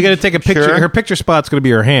Tafiti. Yeah, you got to take a picture. Sure. Her picture spot's going to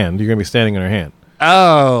be her hand. You're going to be standing in her hand.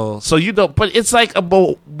 Oh, so but it's like a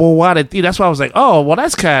Moana theme. That's why I was like, oh, well,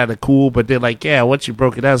 that's kind of cool. But then, like, yeah, once you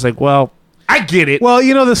broke it down, I was like, well, I get it. Well,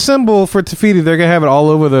 the symbol for Tafiti, they're going to have it all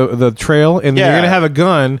over the trail, and you're going to have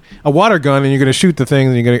a water gun, and you're going to shoot the thing,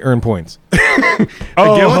 and you're going to earn points.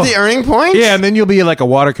 Again with the earning points. Yeah, and then you'll be like a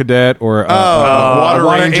water cadet or water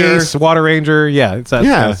ranger. ace, water ranger. Yeah, it's that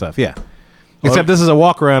kind of stuff. Yeah. Except this is a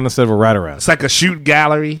walk around instead of a ride around. It's like a shoot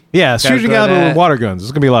gallery. Yeah, shooting out that. with water guns.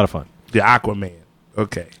 It's going to be a lot of fun. The Aquaman.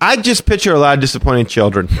 Okay. I just picture a lot of disappointed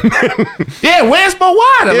children. Yeah, where's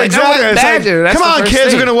Moana? Like, I would It's like, imagine. That's come the on, first kids,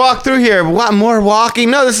 thing. we're gonna walk through here. What more walking?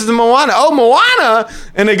 No, this is the Moana. Oh, Moana!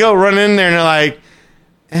 And they go run in there and they're like,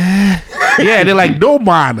 Yeah, they're like, no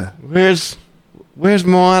Moana. "Where's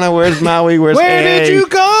Moana? Where's Maui? Where's Where Aang?" did you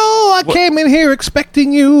go? I came in here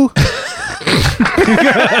expecting you.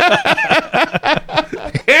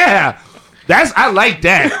 Yeah. I like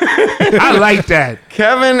that. I like that.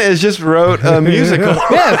 Kevin has just wrote a musical.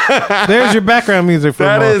 Yes. There's your background music for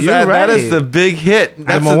that is You're that right. is the big hit. the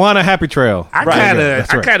That's Moana Happy Trail. I Right.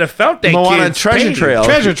 That's right. kind of felt that Moana kid's Treasure pain. Trail.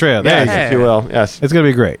 Treasure Trail. There Yes, you go. if you will. Yes. It's going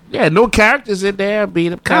to be great. Yeah, no characters in there.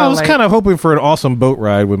 Being I was kind of hoping for an awesome boat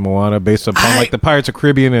ride with Moana based upon like the Pirates of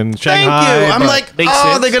Caribbean and Thank Shanghai. you. I'm but- like, Makes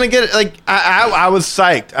oh, sense. they're gonna get it. Like, I was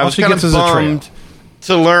psyched. I All was she kind gets of is a trail. bummed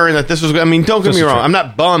to learn that this was. I mean, don't get Just me a wrong. trail. I'm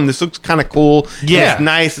not bummed. This looks kind of cool. Yeah. It's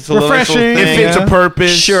nice. It's a Refreshing. little nice it little fits thing. a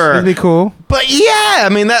purpose. Sure. It'd be cool. But yeah, I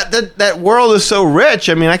mean that world is so rich.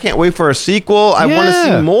 I mean, I can't wait for a sequel. I want to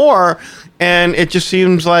Yeah. see more, and it just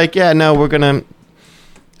seems like we're gonna.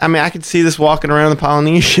 I mean, I could see this walking around the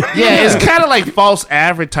Polynesian. Yeah, it's kind of like false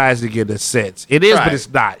advertising in a sense. It is, Right. but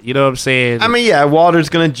it's not. You know what I'm saying? I mean, Walter's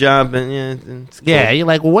gonna jump, and it's cool. yeah, you're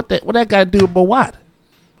like, well, what that got to do with Moana?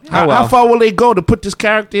 How far will they go to put this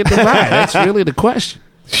character in the line? That's really the question.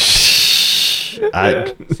 See,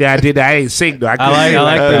 I did that. I ain't sing though. I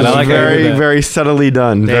like that. I like very, that. very subtly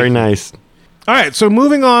done. Very you. nice. All right, so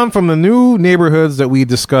moving on from the new neighborhoods that we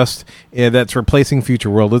discussed that's replacing Future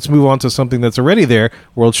World, let's move on to something that's already there,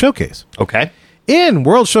 World Showcase. Okay. In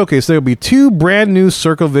World Showcase, there will be 2 brand new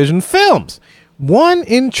Circle Vision films. One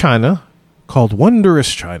in China called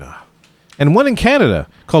Wondrous China, and one in Canada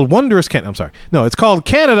called Wondrous Canada. I'm sorry. No, it's called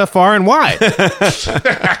Canada Far and Wide.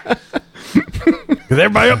 Because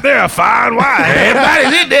everybody up there far and wide.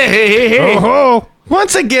 Everybody's in there. Hey. Oh,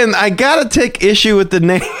 Once again, I gotta take issue with the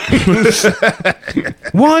names.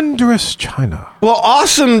 Wondrous China. Well,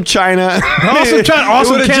 Awesome China. Awesome China.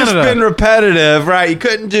 Awesome it would have just Canada. been repetitive, right? You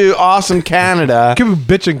couldn't do Awesome Canada. Give me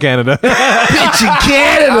bitch in Canada. Bitch in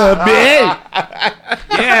Canada, man.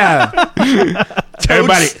 Yeah.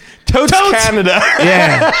 Everybody. Totes Canada.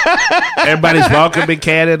 Yeah. Everybody's welcome in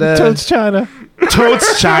Canada. Totes China.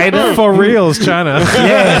 Totes China. For reals, China.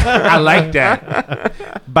 Yeah. I like that.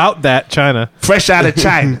 About that, China. Fresh out of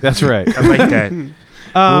China. That's right. I like that.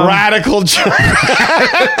 Radical China.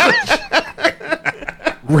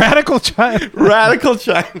 Radical China. Radical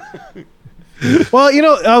China. Well, you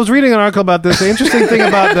know, I was reading an article about this. The interesting thing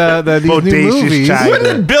about these new Bodacious movies. China. When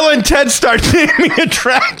did Bill and Ted start naming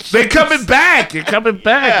attractions? They're coming back. They're coming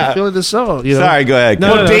back. Yeah. I'm feeling the song. You know? Sorry, go ahead.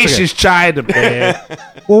 No, no, that's Bodacious China, man.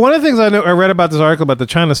 Well, one of the things I read about this article about the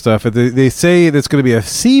China stuff, they say it's going to be a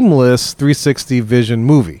seamless 360 vision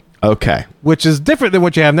movie, Okay. which is different than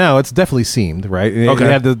what you have now. It's definitely seamed, right? Okay.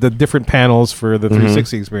 You have the different panels for the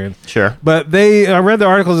 360 experience. Sure. But I read the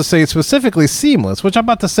articles that say specifically seamless, which I'm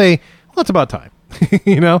about to say, well, it's about time.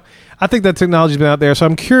 You know, I think that technology's been out there, so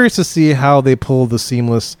I'm curious to see how they pull the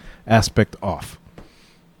seamless aspect off.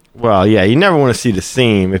 Well, yeah, you never want to see the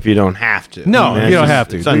seam if you don't have to. No, I mean, you it's don't just- have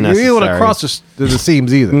to. It's You don't unnecessary. want to cross the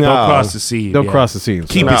seams either. No. Don't cross the seam. Don't yeah. cross the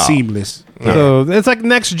seams. Keep No. it seamless. So it's like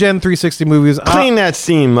next gen 360 movies. Clean that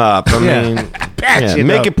seam up. I Yeah. mean, Patch yeah, it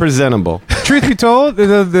make up. it presentable. Truth be told,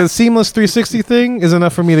 the seamless 360 thing is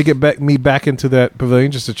enough for me to get back into that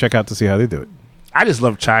pavilion just to check out to see how they do it. I just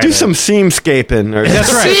love China. Do some seamscaping. Or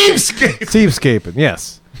That's right. Seamscape. Seamscaping,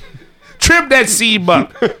 yes. Trim that seam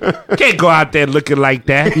up. Can't go out there looking like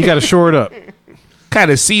that. You got to shore it up.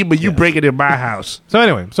 Kind of seam are you bringing in my house? So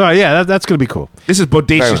anyway, that's going to be cool. This is Very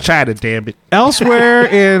Bodacious much. China, damn it. Elsewhere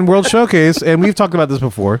in World Showcase, and we've talked about this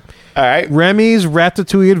before, All right. Remy's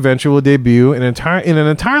Ratatouille Adventure will debut in an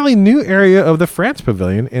entirely new area of the France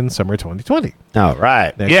Pavilion in summer 2020, All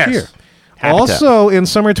right. next Yes. year. Habitat. Also in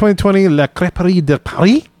summer 2020, La Crêperie de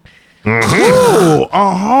Paris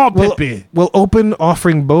Oh, Pepe. will open,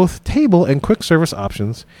 offering both table and quick service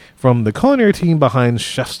options from the culinary team behind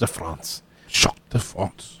Chefs de France. Shock the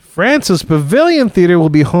France. France's Pavilion Theater will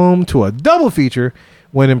be home to a double feature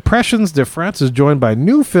when Impressions de France is joined by a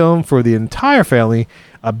new film for the entire family,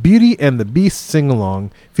 a Beauty and the Beast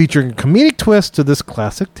sing-along, featuring a comedic twist to this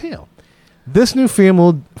classic tale. This new film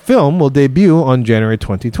will debut on January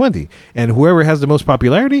 2020, and whoever has the most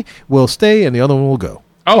popularity will stay and the other one will go.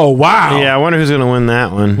 Oh, wow. Yeah, I wonder who's going to win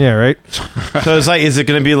that one. Yeah, right? So it's like, is it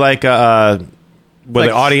going to be like where Like-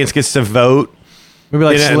 the audience gets to vote? Maybe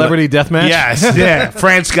like Yeah, Celebrity Deathmatch? Yes. Yeah,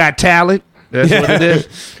 France got talent. That's what it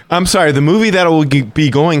is. I'm sorry. The movie that will be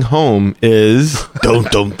going home is dum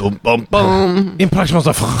dum dum bum bum. Impressions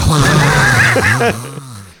de France.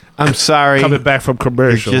 I'm sorry. Coming back from It's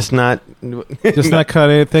commercial. just not. Just not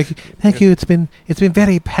cut it. Thank you. It's been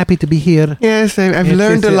very happy to be here. Yes, I've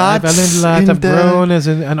learned a lot. I've learned a lot. I've and, grown as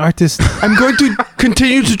an artist, I'm going to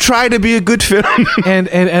continue to try to be a good film.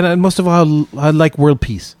 and most of all, I like world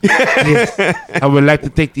peace. I would like to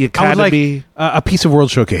thank the I would like Academy. a piece of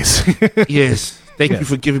World Showcase. Yes. Thank Yeah. you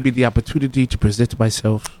for giving me the opportunity to present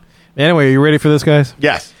myself. Anyway, are you ready for this, guys?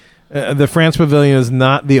 Yes. The France Pavilion is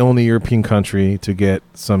not the only European country to get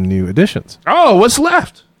some new additions. Oh, what's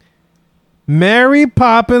left? Mary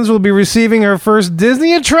Poppins will be receiving her first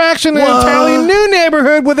Disney attraction in an entirely new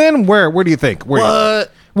neighborhood within where? Where do you think?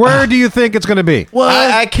 Where do you think it's going to be?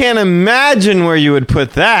 I can't imagine where you would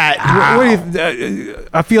put that. What do you?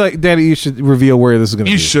 I feel like, Daddy, you should reveal where this is going to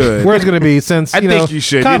be. You should. Where it's going to be, since I think you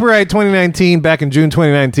should. Copyright 2019, back in June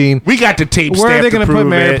 2019. We got the tape Where are stamp they going to put prove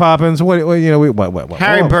Mary it. Poppins? What?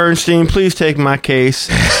 Harry Oh. Bernstein, please take my case.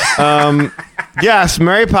 Yes,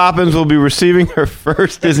 Mary Poppins will be receiving her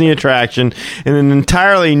first Disney attraction in an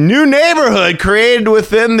entirely new neighborhood created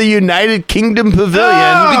within the United Kingdom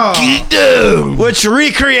Pavilion, Kingdom. which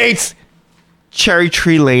recreates Cherry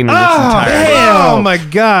Tree Lane in its Oh, entirety. damn. Oh my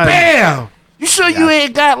God! Bam! You sure you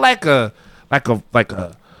ain't got like a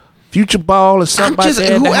Future Ball or something Just like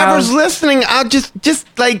that. in the whoever's house. listening, I'll just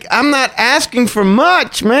like I'm not asking for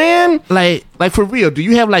much, man. Like for real, do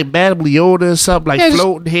you have like Madame Leota or something like Yeah, just-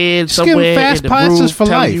 floating head just give him somewhere fast in the passes room for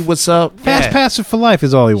telling life. you what's up? Fast Yeah. passes for life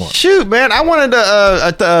is all he wants. Shoot, man, I wanted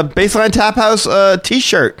a Baseline Tap House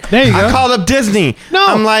T-shirt. There you I go. called up Disney. No,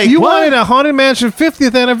 I'm like, you what? wanted a Haunted Mansion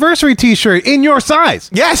 50th anniversary T-shirt in your size.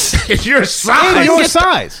 Yes. It's your size. In your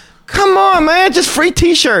size. Come on, man, just free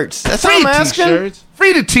T-shirts. That's all Free I'm asking. T-shirts.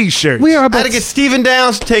 Free the T-shirts. We are I about had to get Steven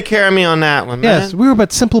Downs to take care of me on that one, man. yes, we were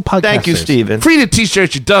about simple podcasters. Thank you, Steven. Free the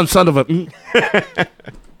T-shirts, you dumb son of a.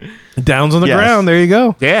 Downs on the Yes. ground. There you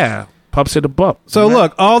go. Yeah, pups in the bump. So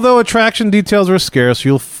look, although attraction details were scarce,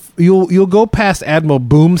 you'll go past Admiral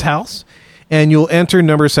Boom's house, and you'll enter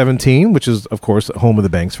number 17, which is of course the home of the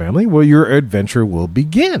Banks family, where your adventure will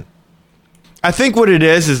begin. I think what it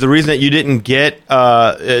is the reason that you didn't get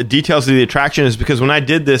details of the attraction is because when I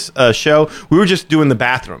did this show, we were just doing the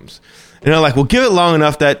bathrooms. And I'm like, well, give it long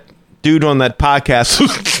enough that dude on that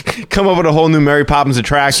podcast come up with a whole new Mary Poppins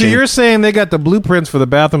attraction. So you're saying they got the blueprints for the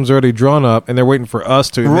bathrooms already drawn up, and they're waiting for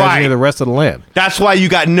us to imagine Right. the rest of the land. That's why you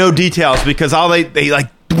got no details, because all they like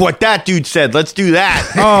what that dude said. Let's do that.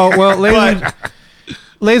 Oh well,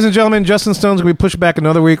 ladies and gentlemen, Justin Stone's going to be pushed back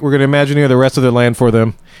another week. We're going to Imagineer the rest of their land for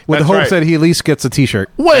them, with the That's hopes right. that he at least gets a T-shirt.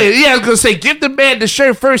 Wait, yeah, I was gonna say, give the man the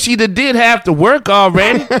shirt first. He did have to work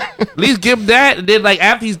already. At least give him that, and then like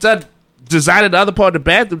after he's done designing the other part of the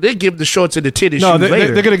bathroom, then give him the shorts and the tennis No, shoes they're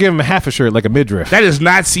later. going to give him a half a shirt, like a midriff. That is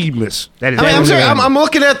not seamless. That is. I mean, I'm, that sorry, is- I'm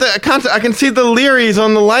looking at the concept. I can see the Learys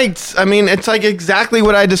on the lights. I mean, it's like exactly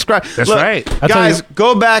what I described. That's Look, right. I tell Guys, you-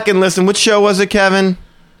 go back and listen. Which show was it, Kevin?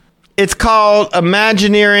 It's called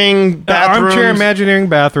Imagineering Bathrooms. Armchair Imagineering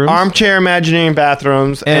bathrooms. Armchair Imagineering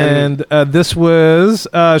Bathrooms. And this was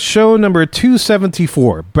show number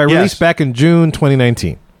 274, released back in June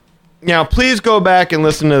 2019. Now, please go back and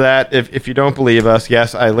listen to that if you don't believe us.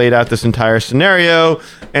 Yes, I laid out this entire scenario.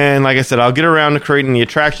 And like I said, I'll get around to creating the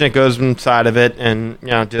attraction that goes inside of it. And, you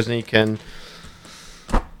know, Disney can...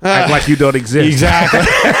 act like you don't exist. Exactly.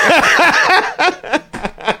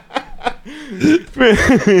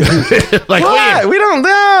 Like What? wait, We don't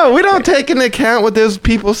know. We don't take into account what those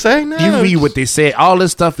people say. No. you read what they say. All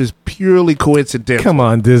this stuff is purely coincidental. Come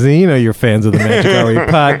on, Disney. You know you're fans of the Magic Hour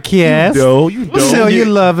podcast. No, you don't. So you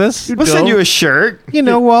love us. We'll send you a shirt. You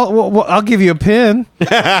know, Walt, I'll give you a pin.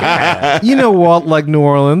 You know Walt like New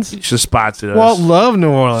Orleans. You should sponsor us. Walt love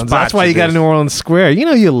New Orleans. That's Sponsor why you got a this. New Orleans Square. You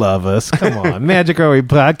know you love us. Come on. Magic Hour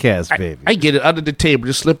podcast, baby. I get it under the table.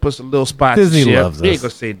 Just slip us a little spot. Disney loves We ain't us.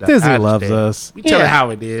 gonna say nothing. Disney I loves understand. us. We tell Yeah. it how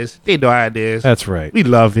it is. They know how it is. That's right. We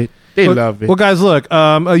love it. They love it. Well, guys, look,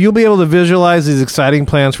 you'll be able to visualize these exciting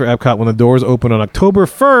plans for Epcot when the doors open on October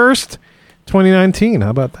 1st, 2019. How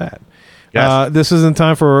about that? Yes. This is in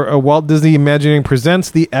time for Walt Disney Imagineering presents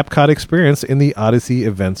the Epcot experience in the Odyssey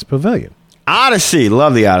Events Pavilion. Odyssey.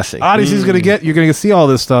 Love the Odyssey. Odyssey's you're going to see all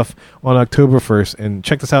this stuff on October 1st, and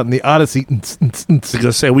check this out in the Odyssey. I was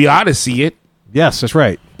gonna say we ought to see it. Yes, that's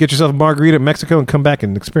right. Get yourself a margarita in Mexico and come back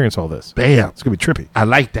and experience all this. Bam. It's going to be trippy. I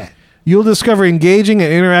like that. You'll discover engaging and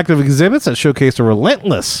interactive exhibits that showcase the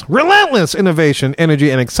relentless innovation, energy,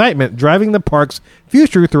 and excitement driving the park's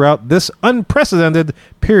future throughout this unprecedented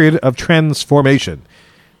period of transformation.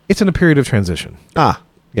 It's in a period of transition. Ah.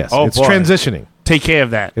 Yes, Oh, it's boy. transitioning. Take care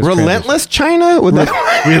of that. It's Relentless China? Would that...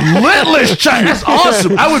 Relentless China. That's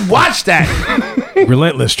awesome. I would watch that. transition.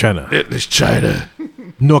 Relentless China. Relentless China.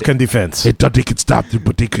 No can defense. They thought they could stop them,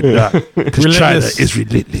 but they could not. Because China Relentless. is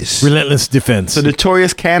relentless. Relentless defense. The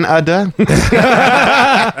notorious Canada?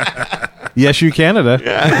 Yes, you Canada.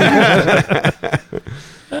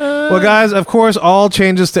 Well, guys, of course, all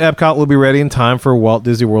changes to Epcot will be ready in time for Walt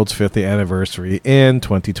Disney World's 50th anniversary in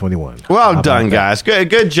 2021. How Well about done, that? guys.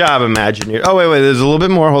 Good job, Imagineer. Oh, wait. There's a little bit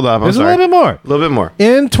more. Hold up. I'm There's sorry. a little bit more. A little bit more.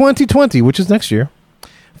 In 2020, which is next year,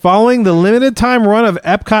 following the limited time run of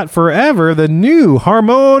Epcot Forever, the new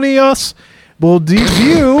Harmonious will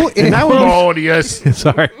debut in Harmonious.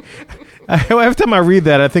 Sorry. Every time I read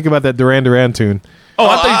that, I think about that Duran Duran tune. Oh,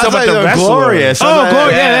 I thought you were talking about the wrestler. Glorious. Oh,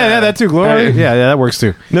 Glory. Yeah, that too. Glory. Yeah, that works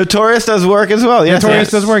too. Notorious does work as well. Yes, Notorious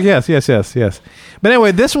yes. does work. Yes. But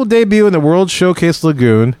anyway, this will debut in the World Showcase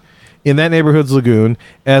Lagoon, in that neighborhood's lagoon,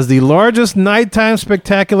 as the largest nighttime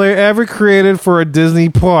spectacular ever created for a Disney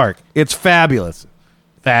park. It's fabulous.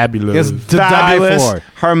 Fabulous. It's to Fabulous, die for.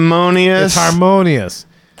 harmonious. It's harmonious.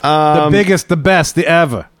 The biggest, the best, the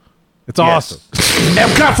ever. It's awesome.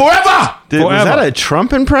 Epcot forever. Was Forever. that a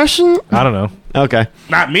Trump impression? I don't know. Okay.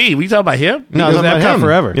 Not me. We talking about him? No, It it's was not about Epcot him.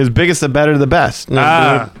 Forever. His biggest, the better, the best.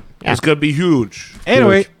 No, It's gonna be huge.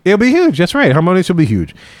 Anyway, it'll be huge. That's right. Harmonious will be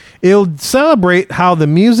huge. It'll celebrate how the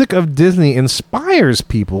music of Disney inspires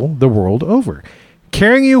people the world over,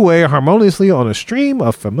 carrying you away harmoniously on a stream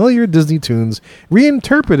of familiar Disney tunes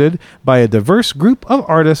reinterpreted by a diverse group of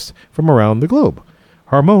artists from around the globe.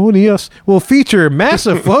 Harmonious will feature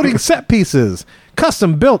massive floating set pieces,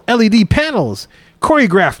 custom-built LED panels,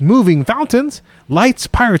 choreographed moving fountains, lights,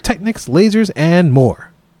 pyrotechnics, lasers, and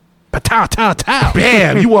more. Pa-tow-tow-tow.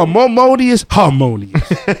 Bam! You want harmonious? Harmonious.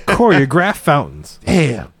 Choreographed fountains.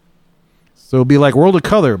 Damn. So it'll be like World of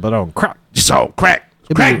Color, but on crack. Just on crack.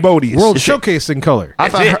 It'll Crack be modious. World Showcase in color. I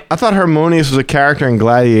thought Harmonious was a character in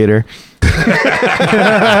Gladiator.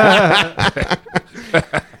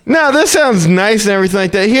 No, this sounds nice and everything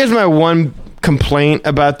like that. Here's my one complaint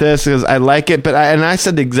about this, because I like it, but I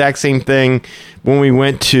said the exact same thing when we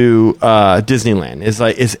went to Disneyland.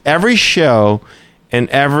 Is every show and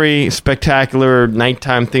every spectacular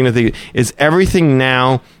nighttime thing that is everything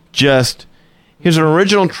now just here's an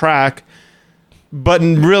original track, but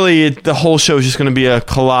really the whole show is just going to be a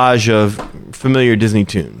collage of familiar Disney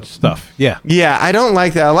tunes Stuff. Yeah. Yeah, I don't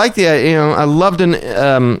like that. I like the I loved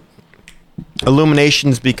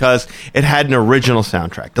Illuminations because it had an original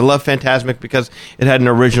soundtrack. I love Fantasmic because it had an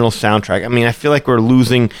original soundtrack. I mean, I feel like we're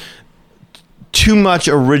losing too much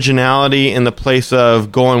originality in the place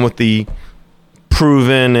of going with the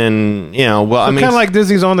proven and Kind of like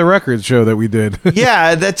Disney's On the Record show that we did.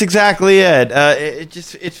 Yeah, that's exactly it.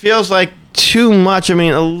 It feels like too much. I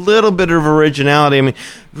mean, a little bit of originality. I mean,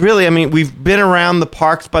 really, we've been around the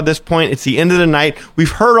parks by this point. It's the end of the night.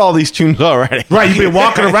 We've heard all these tunes already. Right, you've been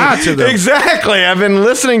walking around to them. Exactly. I've been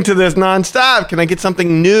listening to this nonstop. Can I get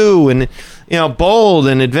something new and bold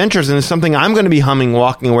and adventurous? And it's something I'm going to be humming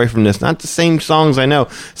walking away from this. Not the same songs I know.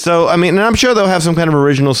 So, and I'm sure they'll have some kind of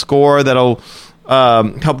original score that'll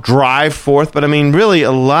help drive forth. But really,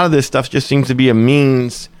 a lot of this stuff just seems to be a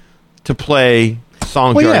means to play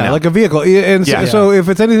songs. Well, yeah, like a vehicle. And so if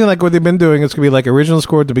it's anything like what they've been doing, it's going to be like original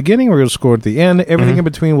score at the beginning, original score at the end. Everything in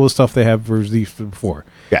between will stuff they have released before.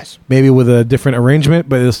 Yes. Maybe with a different arrangement,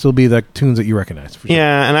 but it'll still be the tunes that you recognize. For sure.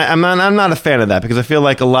 Yeah, and I'm not a fan of that because I feel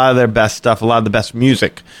like a lot of their best stuff, a lot of the best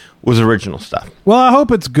music was original stuff. Well, I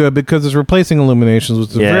hope it's good because it's replacing Illuminations,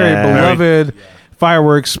 which is a very beloved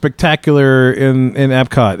fireworks spectacular in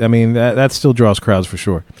Epcot. I mean, that still draws crowds for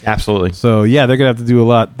sure. Absolutely. So, yeah, they're going to have to do a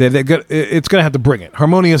lot. It's going to have to bring it.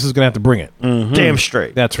 Harmonious is going to have to bring it. Mm-hmm. Damn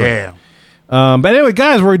straight. That's right. But anyway,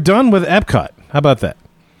 guys, we're done with Epcot. How about that?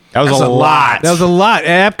 That was a lot. That was a lot.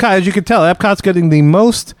 Epcot, as you can tell, Epcot's getting the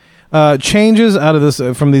most changes out of this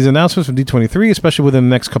from these announcements from D23, especially within the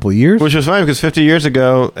next couple of years. Which was funny because 50 years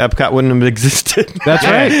ago, Epcot wouldn't have existed. That's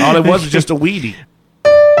right. All it was just a weedie.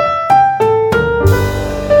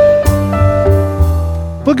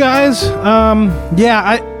 But guys, I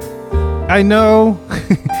know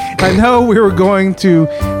I know we were going to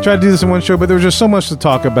try to do this in one show, but there was just so much to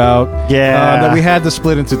talk about that we had to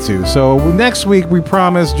split into two. So next week we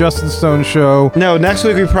promised Justin Stone's show. No, next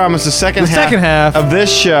week we promised the second half of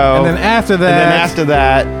this show. And then after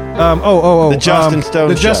that the Justin Stone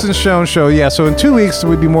the Justin Stone show. Yeah, so in 2 weeks there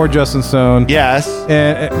would be more Justin Stone. Yes.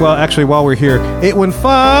 And well, actually, while we're here,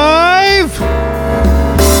 815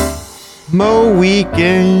 Mo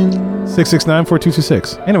Weekend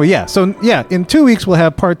 669-4226. Anyway, in 2 weeks we'll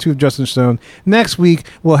have part 2 of Justin Stone. Next week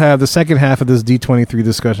we'll have the second half of this D23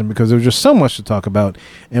 discussion because there was just so much to talk about,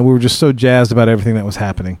 and we were just so jazzed about everything that was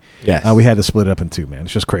happening. Yes, we had to split it up in two. Man,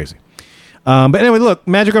 it's just crazy. But anyway, look,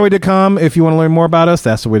 magicourway.com. If you want to learn more about us,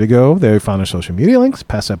 that's the way to go. There you find our social media links,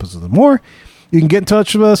 past episodes, and more. You can get in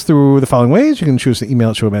touch with us through the following ways. You can choose to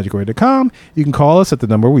email at show@magicourway.com. You can call us at the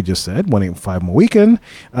number we just said, 1-815-MO-WEEKEND.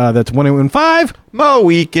 That's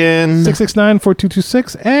 1-815-MO-WEEKEND.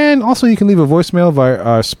 669-4226. And also you can leave a voicemail via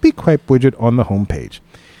our SpeakPipe widget on the homepage.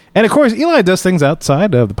 And of course, Eli does things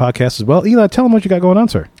outside of the podcast as well. Eli, tell them what you got going on,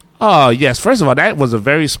 sir. Oh, yes. First of all, that was a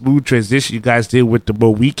very smooth transition you guys did with the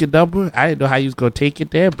Mo Weekend number. I didn't know how you was going to take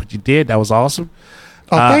it there, but you did. That was awesome.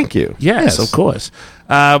 Oh, thank you. Yes, of course.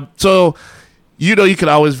 So... you can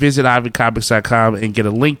always visit ivycomics.com and get a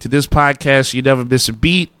link to this podcast. You never miss a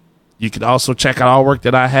beat. You can also check out all work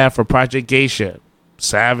that I have for Project Geisha,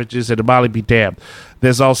 Savages, and the Molly Be Damned.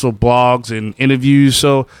 There's also blogs and interviews,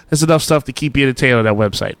 so there's enough stuff to keep you entertained on that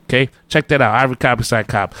website. Okay? Check that out,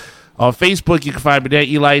 ivycomics.com. On Facebook, you can find me there,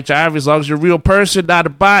 Eli H. Ivy, as long as you're a real person, not a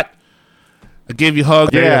bot. I'll give you a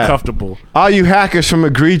hug and you're comfortable. All you hackers from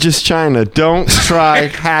egregious China, don't try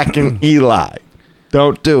hacking Eli.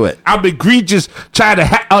 Don't do it. I'm egregious, China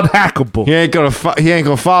unhackable. He ain't gonna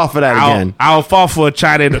fall for that again. I'll fall for a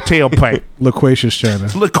China in the tailpipe. Loquacious China.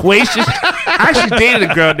 Loquacious? I actually dated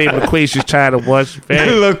a girl named Loquacious China once.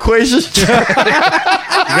 Loquacious China.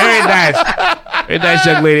 Very nice. Very nice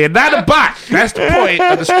young lady. And not a bot. That's the point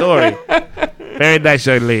of the story. Very nice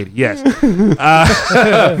young lady. Yes.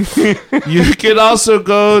 You can also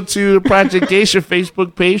go to Project Geisha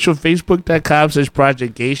Facebook page from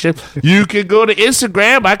facebook.com/Project Geisha. You can go to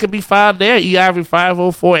Instagram. I can be found there,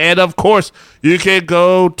 eIvory504. And, of course, you can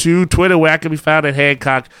go to Twitter where I can be found at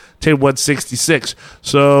Hancock10166.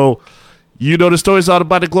 So... you know the story's all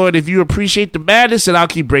about the glory. And if you appreciate the madness, then I'll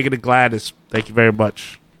keep bringing the gladness. Thank you very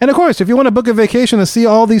much. And of course, if you want to book a vacation to see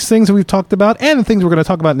all these things that we've talked about and the things we're going to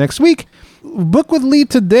talk about next week, book with Lee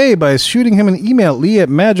today by shooting him an email,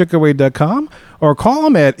 lee@magicourway.com, or call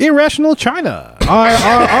him at Irrational China,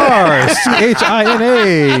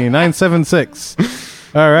 RRRCHINA 976.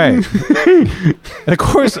 All right. And of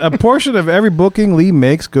course, a portion of every booking Lee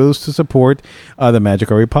makes goes to support the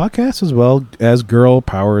Magic Our Way podcast as well as Girl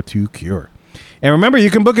Power to Cure. And remember, you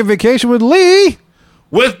can book a vacation with Lee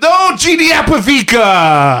with no Genie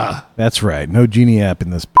Appavika. That's right. No Genie app in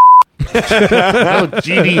this. No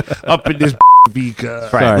Genie up in this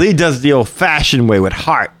Vika. Right. Lee does the old-fashioned way with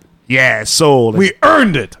heart. Yeah, soul. We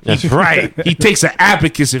earned it. That's right. He takes an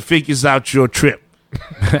abacus and figures out your trip.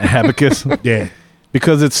 Abacus? Yeah.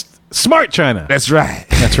 Because it's smart China. That's right.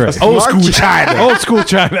 That's right. Old school China. Old school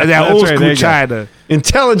China. That old school China.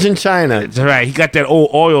 Intelligent China. That's right. He got that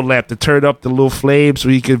old oil lamp to turn up the little flame so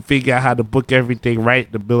he can figure out how to book everything right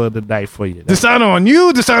in the middle of the night for you. Dishonor on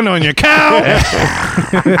you, dishonor on your cow.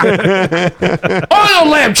 Oil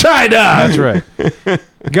lamp China. That's right.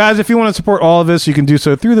 Guys, if you want to support all of this, you can do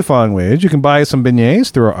so through the following ways. You can buy some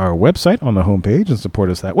beignets through our website on the homepage and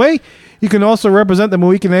support us that way. You can also represent the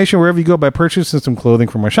Mohican Nation wherever you go by purchasing some clothing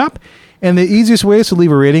from our shop. And the easiest way is to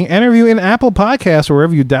leave a rating and review in Apple Podcasts or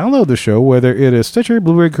wherever you download the show, whether it is Stitcher,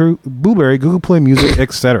 Blueberry, Google Play Music,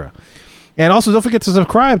 etc. And also, don't forget to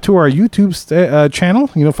subscribe to our YouTube channel.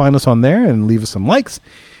 Find us on there and leave us some likes.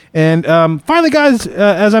 And finally, guys,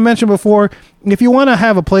 as I mentioned before, if you want to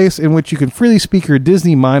have a place in which you can freely speak your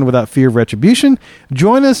Disney mind without fear of retribution,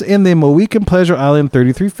 join us in the Mohican Pleasure Island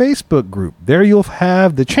 33 Facebook group. There you'll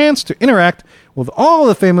have the chance to interact with all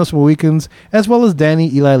the famous Mohicans, as well as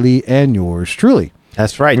Danny, Eli Lee, and yours truly.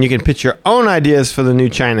 That's right. And you can pitch your own ideas for the new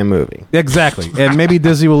China movie. Exactly. And maybe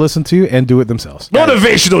Disney will listen to you and do it themselves.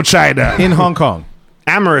 Motivational China. In Hong Kong.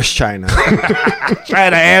 Amorous China.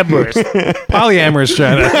 China amorous. Polyamorous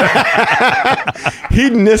China.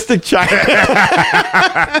 Hedonistic China.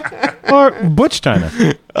 Or Butch China.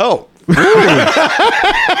 Oh.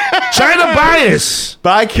 China bias.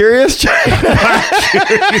 Bi-curious China.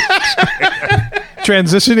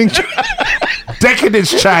 Transitioning China.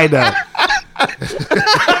 Decadence China.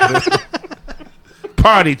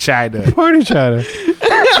 Party China. Party China.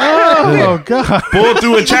 Oh, God. Pull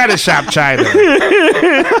through a China shop China.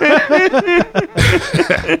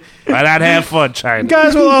 Why not have fun, China?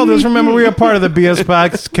 Guys, with all this, remember we are part of the BS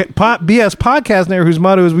Podcast Network, whose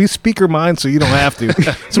motto is we speak our minds so you don't have to.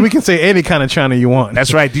 So we can say any kind of China you want.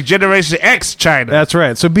 That's right. Degeneration X China. That's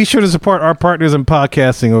right. So be sure to support our partners in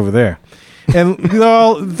podcasting over there. And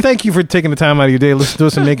thank you for taking the time out of your day to listen to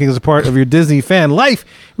us and making us a part of your Disney fan life.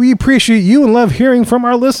 We appreciate you and love hearing from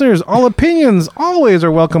our listeners. All opinions always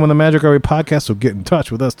are welcome on the Magic Our Way podcast, so get in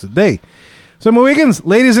touch with us today. So, Mohicans,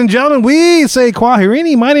 ladies and gentlemen, we say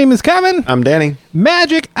Kwaherini. My name is Kevin. I'm Danny.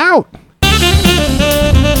 Magic out.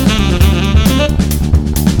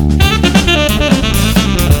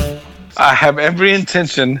 I have every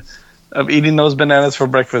intention of eating those bananas for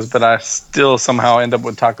breakfast, but I still somehow end up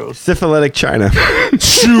with tacos. Syphilitic China.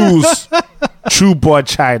 Choose. True boy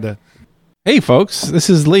China. Hey, folks. This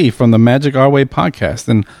is Lee from the Magic Our Way podcast.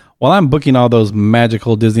 And while I'm booking all those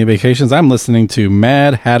magical Disney vacations, I'm listening to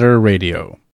Mad Hatter Radio.